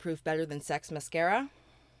waterproof Better Than Sex mascara.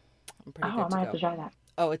 I'm pretty Oh, I good to might have go. to try that.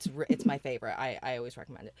 Oh, it's my favorite. I always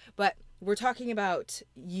recommend it. But we're talking about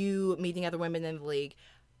you meeting other women in the league.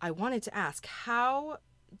 I wanted to ask, how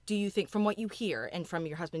do you think, from what you hear and from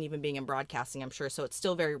your husband even being in broadcasting, I'm sure, so it's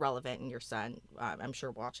still very relevant, and your son, I'm sure,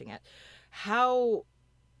 watching it, how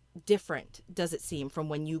different does it seem from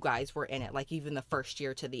when you guys were in it, like even the first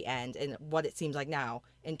year to the end, and what it seems like now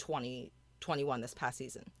in 2021, this past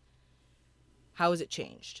season? How has it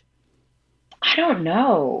changed? I don't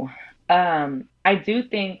know. I do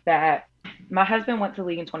think that my husband went to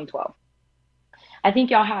league in 2012. I think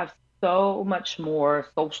y'all have so much more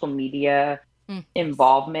social media Yes.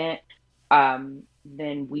 involvement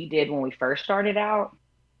than we did when we first started out.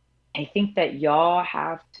 I think that y'all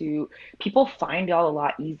have to, people find y'all a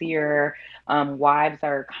lot easier. Wives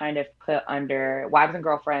are kind of put under, wives and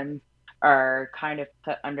girlfriends are kind of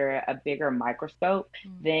put under a bigger microscope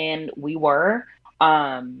Mm. than we were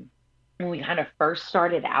when we kind of first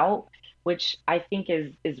started out, which I think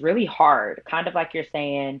is really hard. Kind of like you're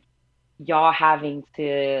saying, y'all having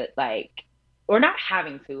to like, or not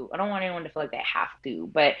having to. I don't want anyone to feel like they have to,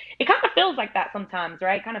 but it kind of feels like that sometimes,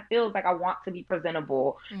 right? It kind of feels like I want to be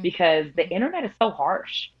presentable Mm. because the internet is so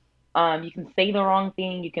harsh. You can say the wrong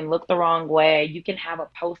thing, you can look the wrong way, you can have a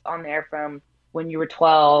post on there from when you were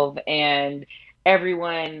 12 and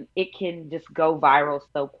everyone, it can just go viral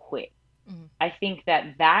so quick. Mm. I think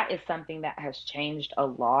that that is something that has changed a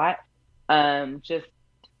lot. Just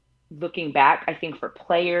looking back, I think for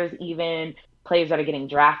players, even players that are getting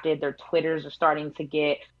drafted, their Twitters are starting to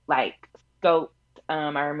get like scoped.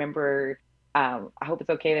 I remember, I hope it's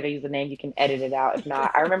okay that I use the name. You can edit it out if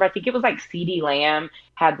not. I remember, I think it was like CD Lamb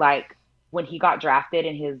had like when he got drafted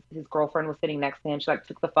and his girlfriend was sitting next to him, she like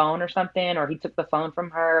took the phone or something, or he took the phone from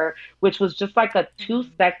her, which was just like a 2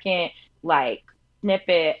 second like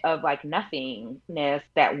snippet of like nothingness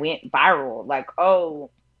that went viral. Like, oh,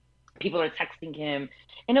 people are texting him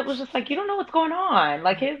and it was just like you don't know what's going on,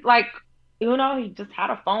 like his like he just had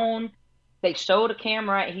a phone, they showed a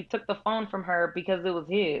camera and he took the phone from her because it was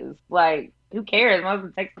his. Like who cares, my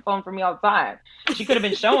husband takes the phone from me all the time, she could have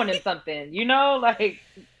been showing him something, like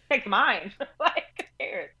take mine. Like who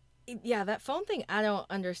cares. Yeah, that phone thing, I don't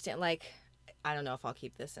understand. Like, I don't know if I'll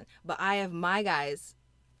keep this in, but I have my guy's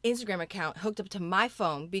Instagram account hooked up to my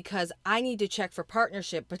phone because I need to check for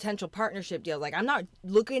potential partnership deals. Like, I'm not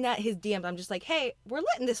looking at his DMs. I'm just like, hey, we're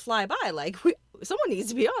letting this fly by. Like, someone needs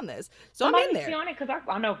to be on this. So I'm Somebody in needs to be there. on it because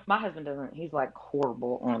I know my husband doesn't, he's like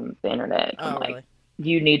horrible on the internet. I'm Oh, like, really?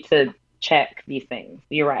 you need to check these things,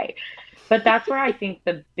 you're right. But that's where I think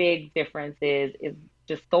the big difference is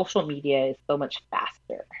just social media is so much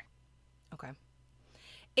faster. Okay.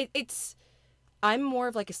 It's I'm more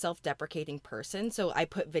of like a self-deprecating person, so I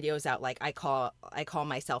put videos out like I call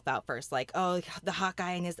myself out first, like, oh, the hot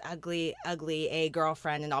guy and his ugly a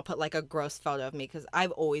girlfriend, and I'll put like a gross photo of me because I've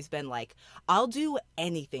always been like, I'll do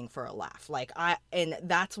anything for a laugh. Like and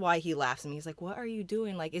that's why he laughs at me. He's like, what are you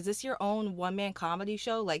doing? Like, is this your own one-man comedy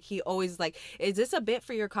show? Like he always like, is this a bit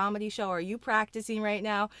for your comedy show? Are you practicing right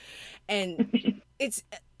now? And it's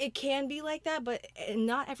it can be like that, but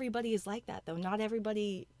not everybody is like that though. Not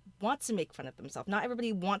everybody wants to make fun of themselves. Not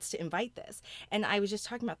everybody wants to invite this. And I was just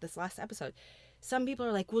talking about this last episode. Some people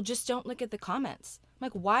are like, well, just don't look at the comments. I'm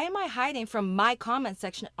like, why am I hiding from my comment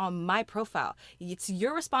section on my profile? It's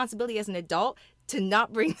your responsibility as an adult to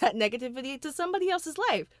not bring that negativity to somebody else's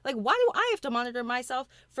life. Like, why do I have to monitor myself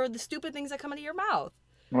for the stupid things that come out of your mouth?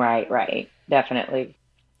 Right, right. Definitely.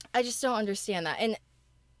 I just don't understand that. And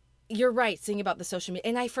You're right, saying about the social media,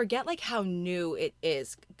 and I forget like how new it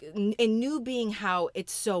is, and new being how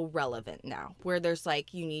it's so relevant now, where there's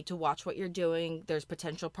like, you need to watch what you're doing, there's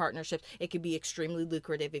potential partnerships, it could be extremely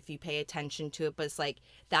lucrative if you pay attention to it, but it's like,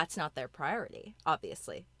 that's not their priority,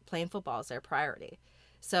 obviously. Playing football is their priority.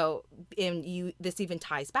 So, this even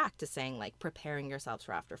ties back to saying like preparing yourselves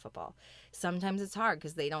for after football. Sometimes it's hard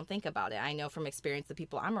because they don't think about it. I know from experience, the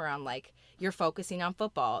people I'm around, like, you're focusing on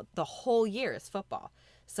football, the whole year is football.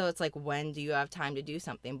 So it's like, when do you have time to do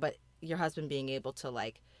something? But your husband being able to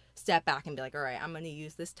like step back and be like, all right, I'm going to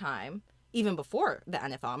use this time, even before the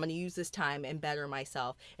NFL, I'm going to use this time and better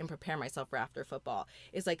myself and prepare myself for after football,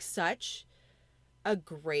 is like such a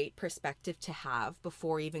great perspective to have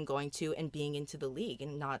before even going to and being into the league.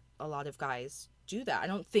 And not a lot of guys do that. I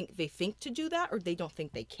don't think they think to do that, or they don't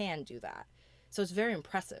think they can do that. So it's very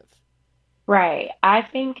impressive. Right. I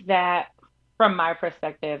think that from my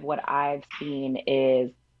perspective, what I've seen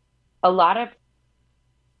is a lot of,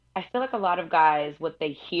 I feel like a lot of guys, what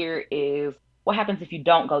they hear is, what happens if you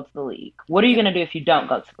don't go to the league? What are you Yep. going to do if you don't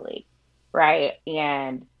go to the league? Right.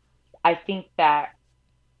 And I think that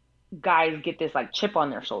guys get this like chip on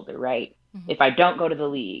their shoulder, right? Mm-hmm. If I don't go to the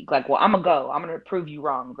league, like, well, I'm gonna go. I'm gonna prove you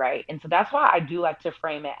wrong, right? And so that's why I do like to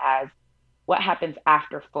frame it as what happens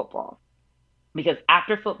after football. Because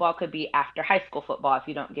after football could be after high school football if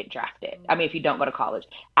you don't get drafted. I mean, if you don't go to college.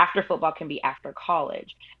 After football can be after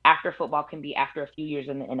college. After football can be after a few years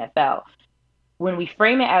in the NFL. When we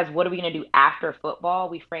frame it as what are we going to do after football,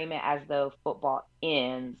 we frame it as though football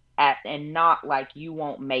ends at, and not like you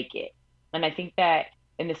won't make it. And I think that,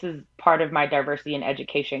 and this is part of my diversity and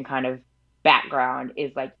education kind of background,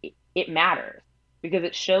 is like it matters because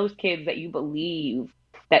it shows kids that you believe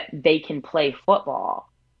that they can play football,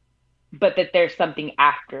 but that there's something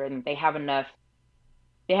after, and they have enough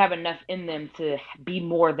in them to be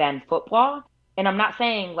more than football. And I'm not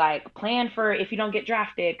saying like plan for if you don't get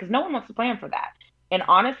drafted, because no one wants to plan for that. And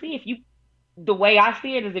honestly, the way I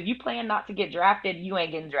see it is, if you plan not to get drafted, you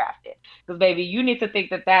ain't getting drafted. Because baby, you need to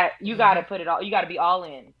think that you got to put it all, you got to be all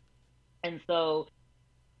in. And so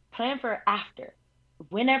plan for after.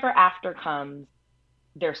 Whenever after comes,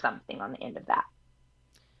 there's something on the end of that.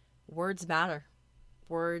 Words matter.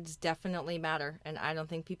 Words definitely matter. And I don't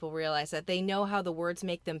think people realize that. They know how the words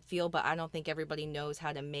make them feel, but I don't think everybody knows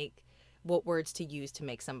how to make what words to use to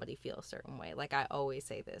make somebody feel a certain way. Like I always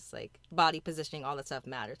say this, like body positioning, all that stuff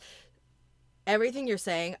matters. Everything you're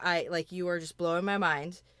saying, you are just blowing my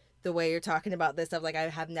mind. The way you're talking about this stuff, like I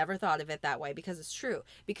have never thought of it that way, because it's true.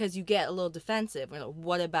 Because you get a little defensive. You know,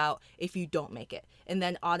 what about if you don't make it? And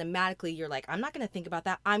then automatically you're like, I'm not going to think about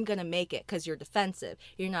that. I'm going to make it, because you're defensive.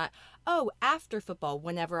 You're not, oh, after football,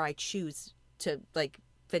 whenever I choose to like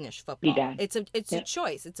finish football. It's a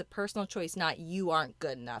choice. It's a personal choice, not you aren't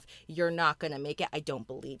good enough. You're not going to make it. I don't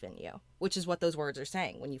believe in you, which is what those words are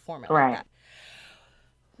saying when you form it like that.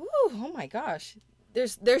 Ooh, oh my gosh.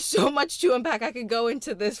 There's so much to unpack. I could go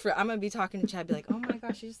into this I'm going to be talking to Chad, be like, oh my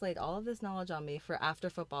gosh, you just laid all of this knowledge on me for after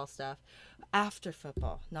football stuff. After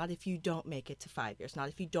football, not if you don't make it to 5 years, not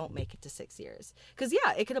if you don't make it to 6 years. Because,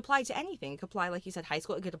 yeah, it could apply to anything. It could apply, like you said, high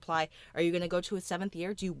school. It could apply, are you going to go to a 7th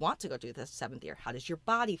year? Do you want to go to the 7th year? How does your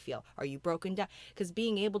body feel? Are you broken down? Because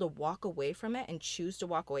being able to walk away from it and choose to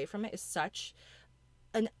walk away from it is such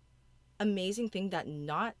an amazing thing that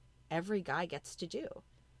not every guy gets to do.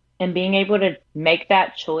 And being able to make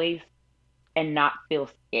that choice and not feel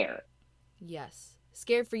scared. Yes.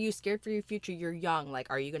 Scared for you, scared for your future. You're young.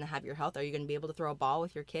 Like, are you going to have your health? Are you going to be able to throw a ball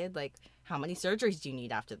with your kid? Like, how many surgeries do you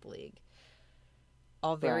need after the league?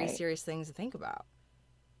 All very serious things to think about.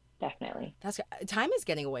 Definitely. Time is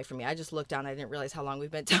getting away from me. I just looked down. I didn't realize how long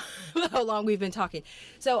we've been talking.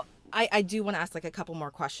 So I do want to ask like a couple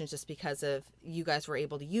more questions, just because of you guys were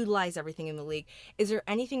able to utilize everything in the league. Is there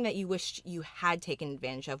anything that you wished you had taken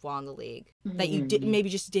advantage of while in the league that you maybe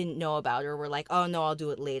just didn't know about, or were like, oh no, I'll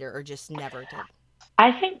do it later, or just never did?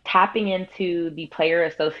 I think tapping into the player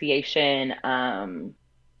association,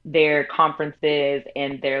 their conferences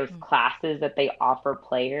and those classes that they offer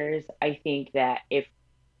players, I think that if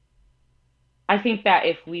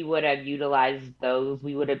we would have utilized those,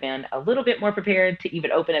 we would have been a little bit more prepared to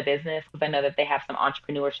even open a business, because I know that they have some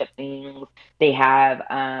entrepreneurship things. They have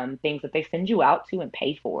things that they send you out to and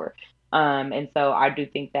pay for. And so I do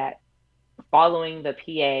think that following the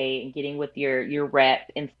PA and getting with your rep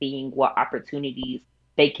and seeing what opportunities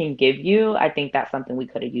they can give you, I think that's something we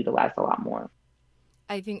could have utilized a lot more.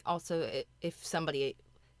 I think also if somebody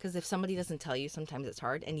doesn't tell you, sometimes it's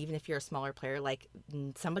hard. And even if you're a smaller player, like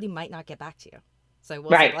somebody might not get back to you. So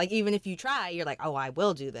we'll say, like, even if you try, you're like, oh, I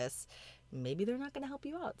will do this. maybe they're not going to help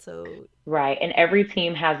you out. So Right. And every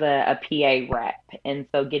team has a PA rep. And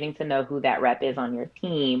so getting to know who that rep is on your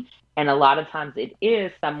team. And a lot of times it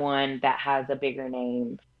is someone that has a bigger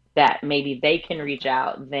name that maybe they can reach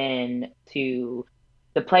out then to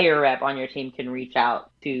the player rep on your team can reach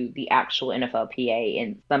out to the actual NFL PA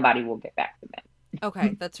and somebody will get back to them.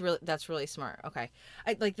 okay, that's really smart. Okay.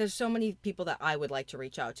 There's so many people that I would like to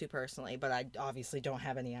reach out to personally, but I obviously don't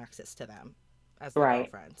have any access to them as a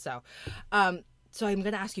Right. girlfriend. So so I'm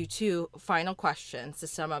going to ask you 2 final questions to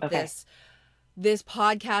sum up Okay. this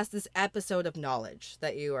podcast, this episode of knowledge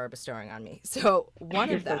that you are bestowing on me. So one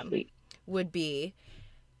You're of so them sweet. would be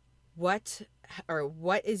what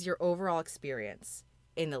is your overall experience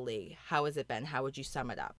in the league? How has it been? How would you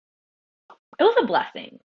sum it up? It was a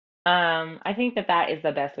blessing. I think that is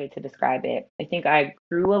the best way to describe it. I think I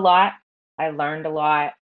grew a lot. I learned a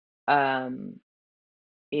lot. Um,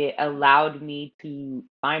 it allowed me to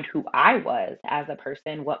find who I was as a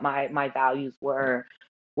person, what my values were,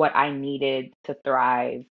 what I needed to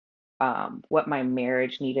thrive, what my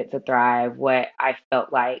marriage needed to thrive, what I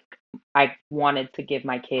felt like I wanted to give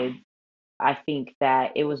my kids. I think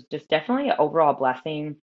that it was just definitely an overall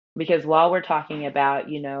blessing because while we're talking about,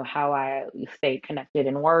 how I stayed connected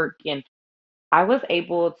in work and I was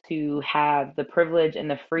able to have the privilege and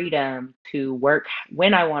the freedom to work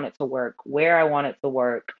when I wanted to work, where I wanted to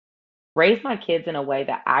work, raise my kids in a way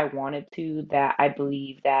that I wanted to, that I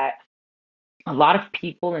believe that a lot of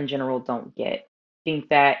people in general don't get. I think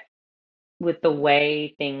that with the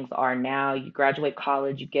way things are now, you graduate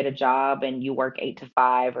college, you get a job, and you work 8 to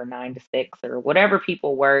 5 or 9 to 6 or whatever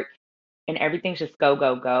people work, and everything's just go,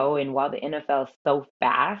 go, go. And while the NFL is so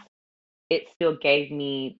fast, it still gave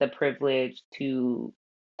me the privilege to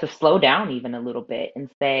slow down even a little bit and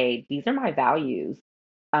say, these are my values.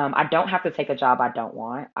 I don't have to take a job I don't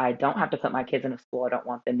want. I don't have to put my kids in a school I don't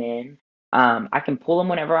want them in. I can pull them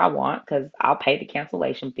whenever I want because I'll pay the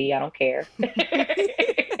cancellation fee. I don't care.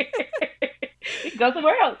 Go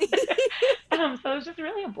somewhere else. So it's just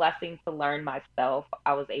really a blessing to learn myself.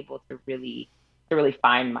 I was able to really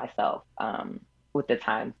find myself with the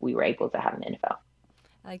time we were able to have an NFL.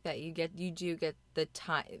 I like that you do get the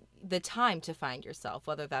time to find yourself,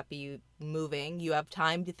 whether that be you moving, you have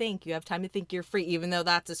time to think you're free, even though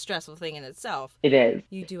that's a stressful thing in itself. It is.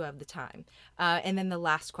 You do have the time. And then the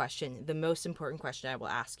last question, the most important question I will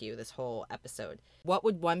ask you this whole episode. What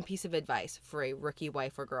would one piece of advice for a rookie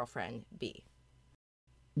wife or girlfriend be?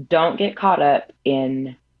 Don't get caught up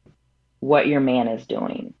in what your man is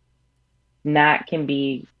doing. And that can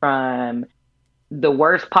be from the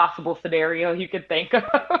worst possible scenario you could think of,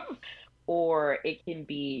 or it can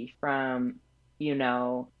be from,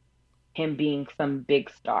 him being some big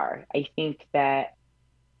star. I think that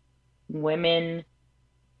women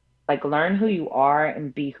learn who you are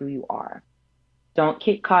and be who you are. Don't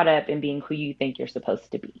get caught up in being who you think you're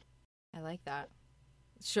supposed to be. I like that.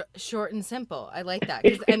 Short and simple. I like that.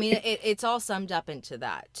 'Cause, I mean, it's all summed up into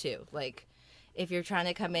that too. If you're trying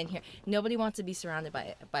to come in here, nobody wants to be surrounded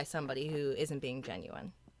by somebody who isn't being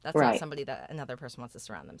genuine. That's Right. not somebody that another person wants to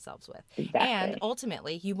surround themselves with. Exactly. And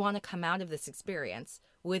ultimately, you want to come out of this experience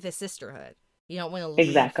with a sisterhood. You don't want to leave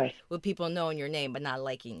Exactly. with people knowing your name but not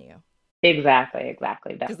liking you. Exactly.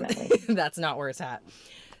 'Cause Definitely. that's not where it's at.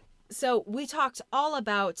 So we talked all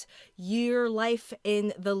about your life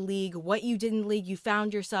in the league, what you did in the league. You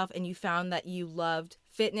found yourself and you found that you loved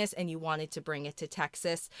fitness and you wanted to bring it to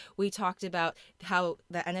Texas. We talked about how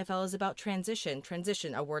the NFL is about transition,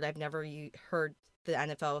 a word I've never heard the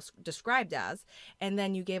NFL described as. And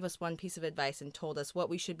then you gave us one piece of advice and told us what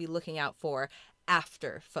we should be looking out for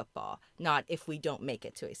after football, not if we don't make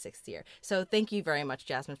it to a 6th year. So thank you very much,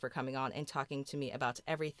 Jasmine, for coming on and talking to me about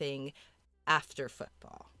everything after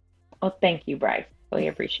football. Well, thank you, Bryce. Really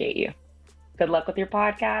appreciate you. Good luck with your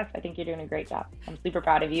podcast. I think you're doing a great job. I'm super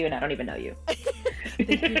proud of you, and I don't even know you.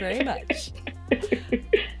 Thank you very much.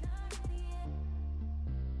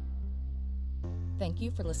 Thank you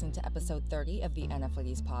for listening to episode 30 of the NFL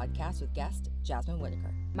Ladies podcast with guest Jasmine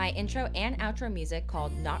Whitaker. My intro and outro music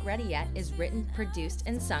called Not Ready Yet is written, produced,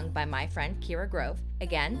 and sung by my friend Kira Grove.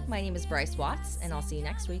 Again, my name is Bryce Watts, and I'll see you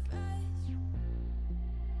next week.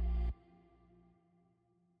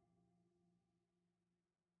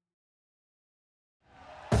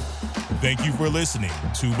 Thank you for listening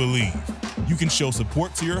to Believe. You can show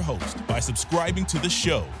support to your host by subscribing to the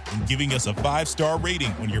show and giving us a 5-star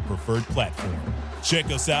rating on your preferred platform. Check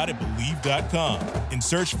us out at Believe.com and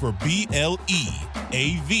search for BLEAV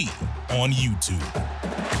on YouTube.